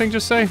 what did that thing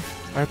just say?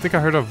 I think I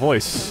heard a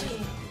voice.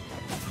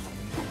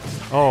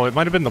 Oh, it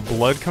might have been the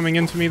blood coming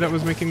into me that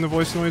was making the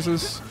voice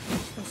noises.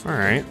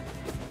 Alright.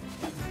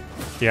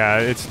 Yeah,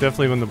 it's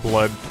definitely when the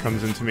blood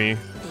comes into me.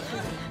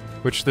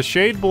 Which, the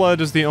shade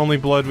blood is the only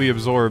blood we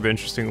absorb,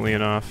 interestingly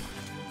enough.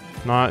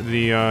 Not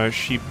the,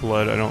 sheep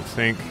blood, I don't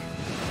think.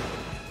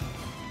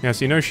 Yeah,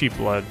 see, no sheep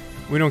blood.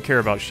 We don't care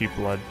about sheep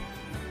blood.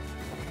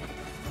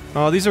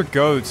 Oh, these are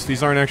goats.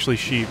 These aren't actually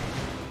sheep.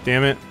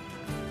 Damn it.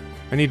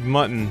 I need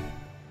mutton,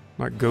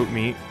 not goat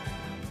meat.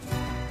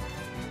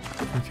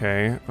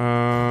 Okay,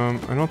 I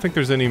don't think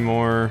there's any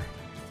more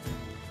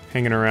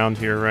hanging around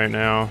here right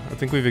now. I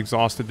think we've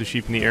exhausted the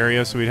sheep in the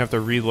area, so we'd have to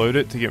reload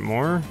it to get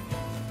more.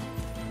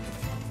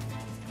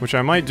 Which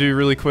I might do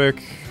really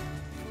quick.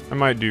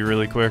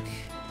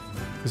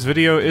 This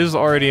video is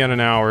already at an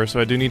hour, so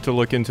I do need to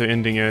look into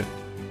ending it.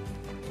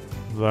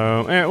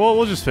 Though, well,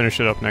 we'll just finish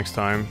it up next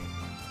time.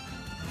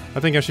 I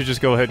think I should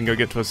just go ahead and go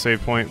get to a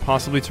save point.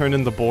 Possibly turn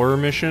in the boar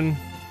mission.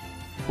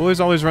 Boy's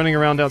always running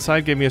around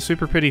outside gave me a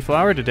super pretty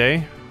flower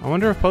today. I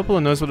wonder if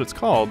Popola knows what it's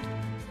called.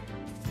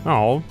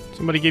 Oh,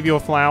 somebody gave you a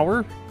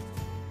flower?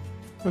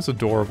 That's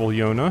adorable,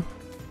 Yonah.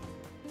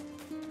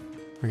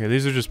 Okay,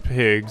 these are just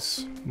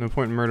pigs. No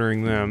point in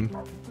murdering them.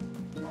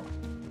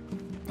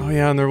 Oh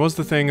yeah, and there was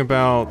the thing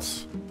about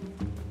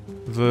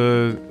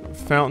the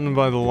fountain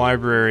by the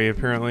library.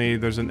 Apparently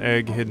there's an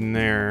egg hidden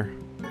there.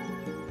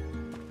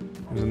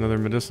 There's another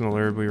medicinal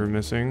herb we were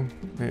missing.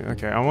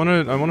 Okay, I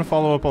wanna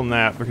follow up on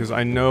that because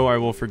I know I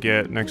will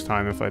forget next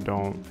time if I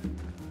don't.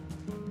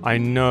 I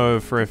know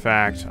for a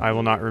fact I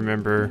will not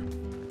remember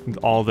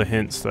all the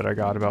hints that I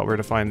got about where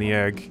to find the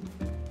egg.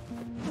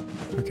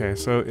 Okay,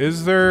 so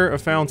is there a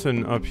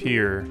fountain up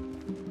here?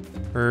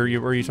 Or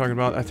were you talking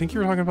about? I think you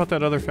were talking about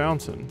that other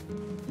fountain.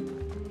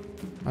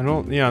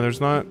 Yeah,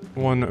 there's not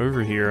one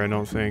over here, I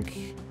don't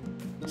think.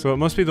 So it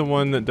must be the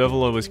one that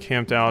Devila was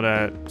camped out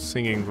at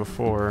singing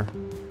before.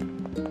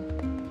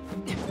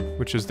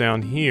 Which is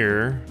down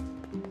here.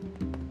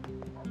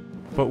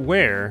 But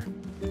where?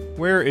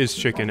 Where is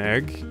Chicken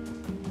Egg?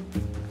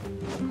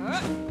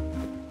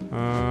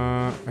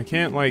 I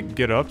can't, like,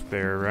 get up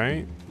there,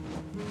 right?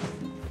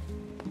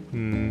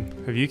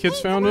 Have you kids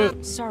found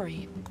it?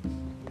 Sorry.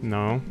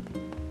 No.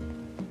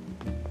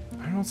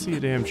 I don't see a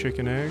damn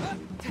chicken egg.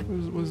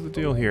 What's the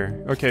deal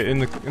here? Okay, in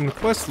the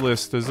quest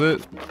list, does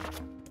it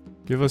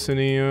give us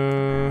any,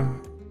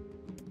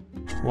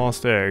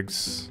 lost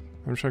eggs?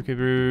 I'm checking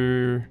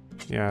through...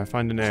 Yeah,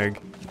 find an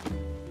egg.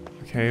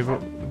 Okay, but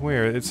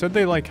where? It said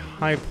they like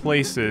high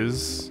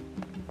places.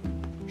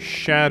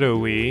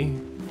 Shadowy.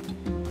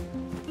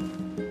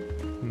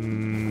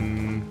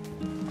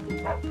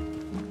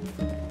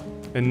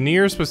 And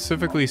Nier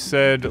specifically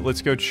said,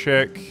 let's go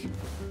check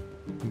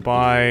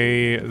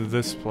by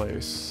this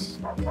place.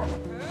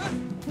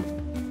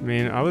 I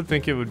mean, I would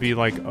think it would be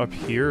like up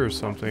here or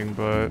something,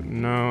 but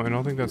no, I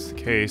don't think that's the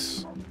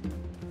case.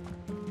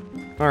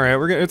 All right,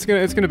 it's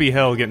gonna be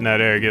hell getting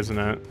that egg, isn't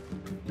it?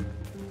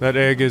 That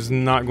egg is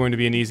not going to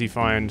be an easy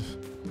find,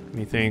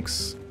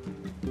 methinks.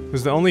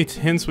 Because the only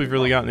hints we've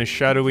really gotten is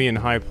shadowy and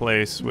high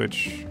place,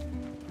 which...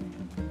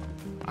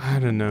 I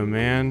don't know,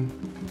 man.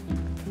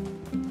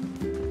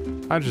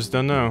 I just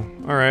don't know.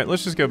 Alright,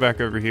 let's just go back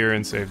over here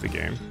and save the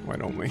game. Why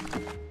don't we?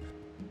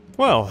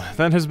 Well,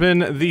 that has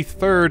been the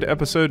third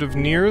episode of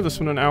Nier. This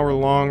one an hour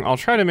long. I'll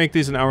try to make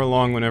these an hour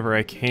long whenever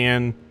I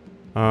can.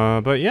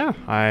 But yeah,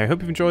 I hope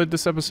you've enjoyed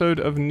this episode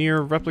of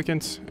Nier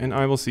Replicant, and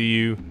I will see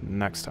you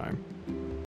next time.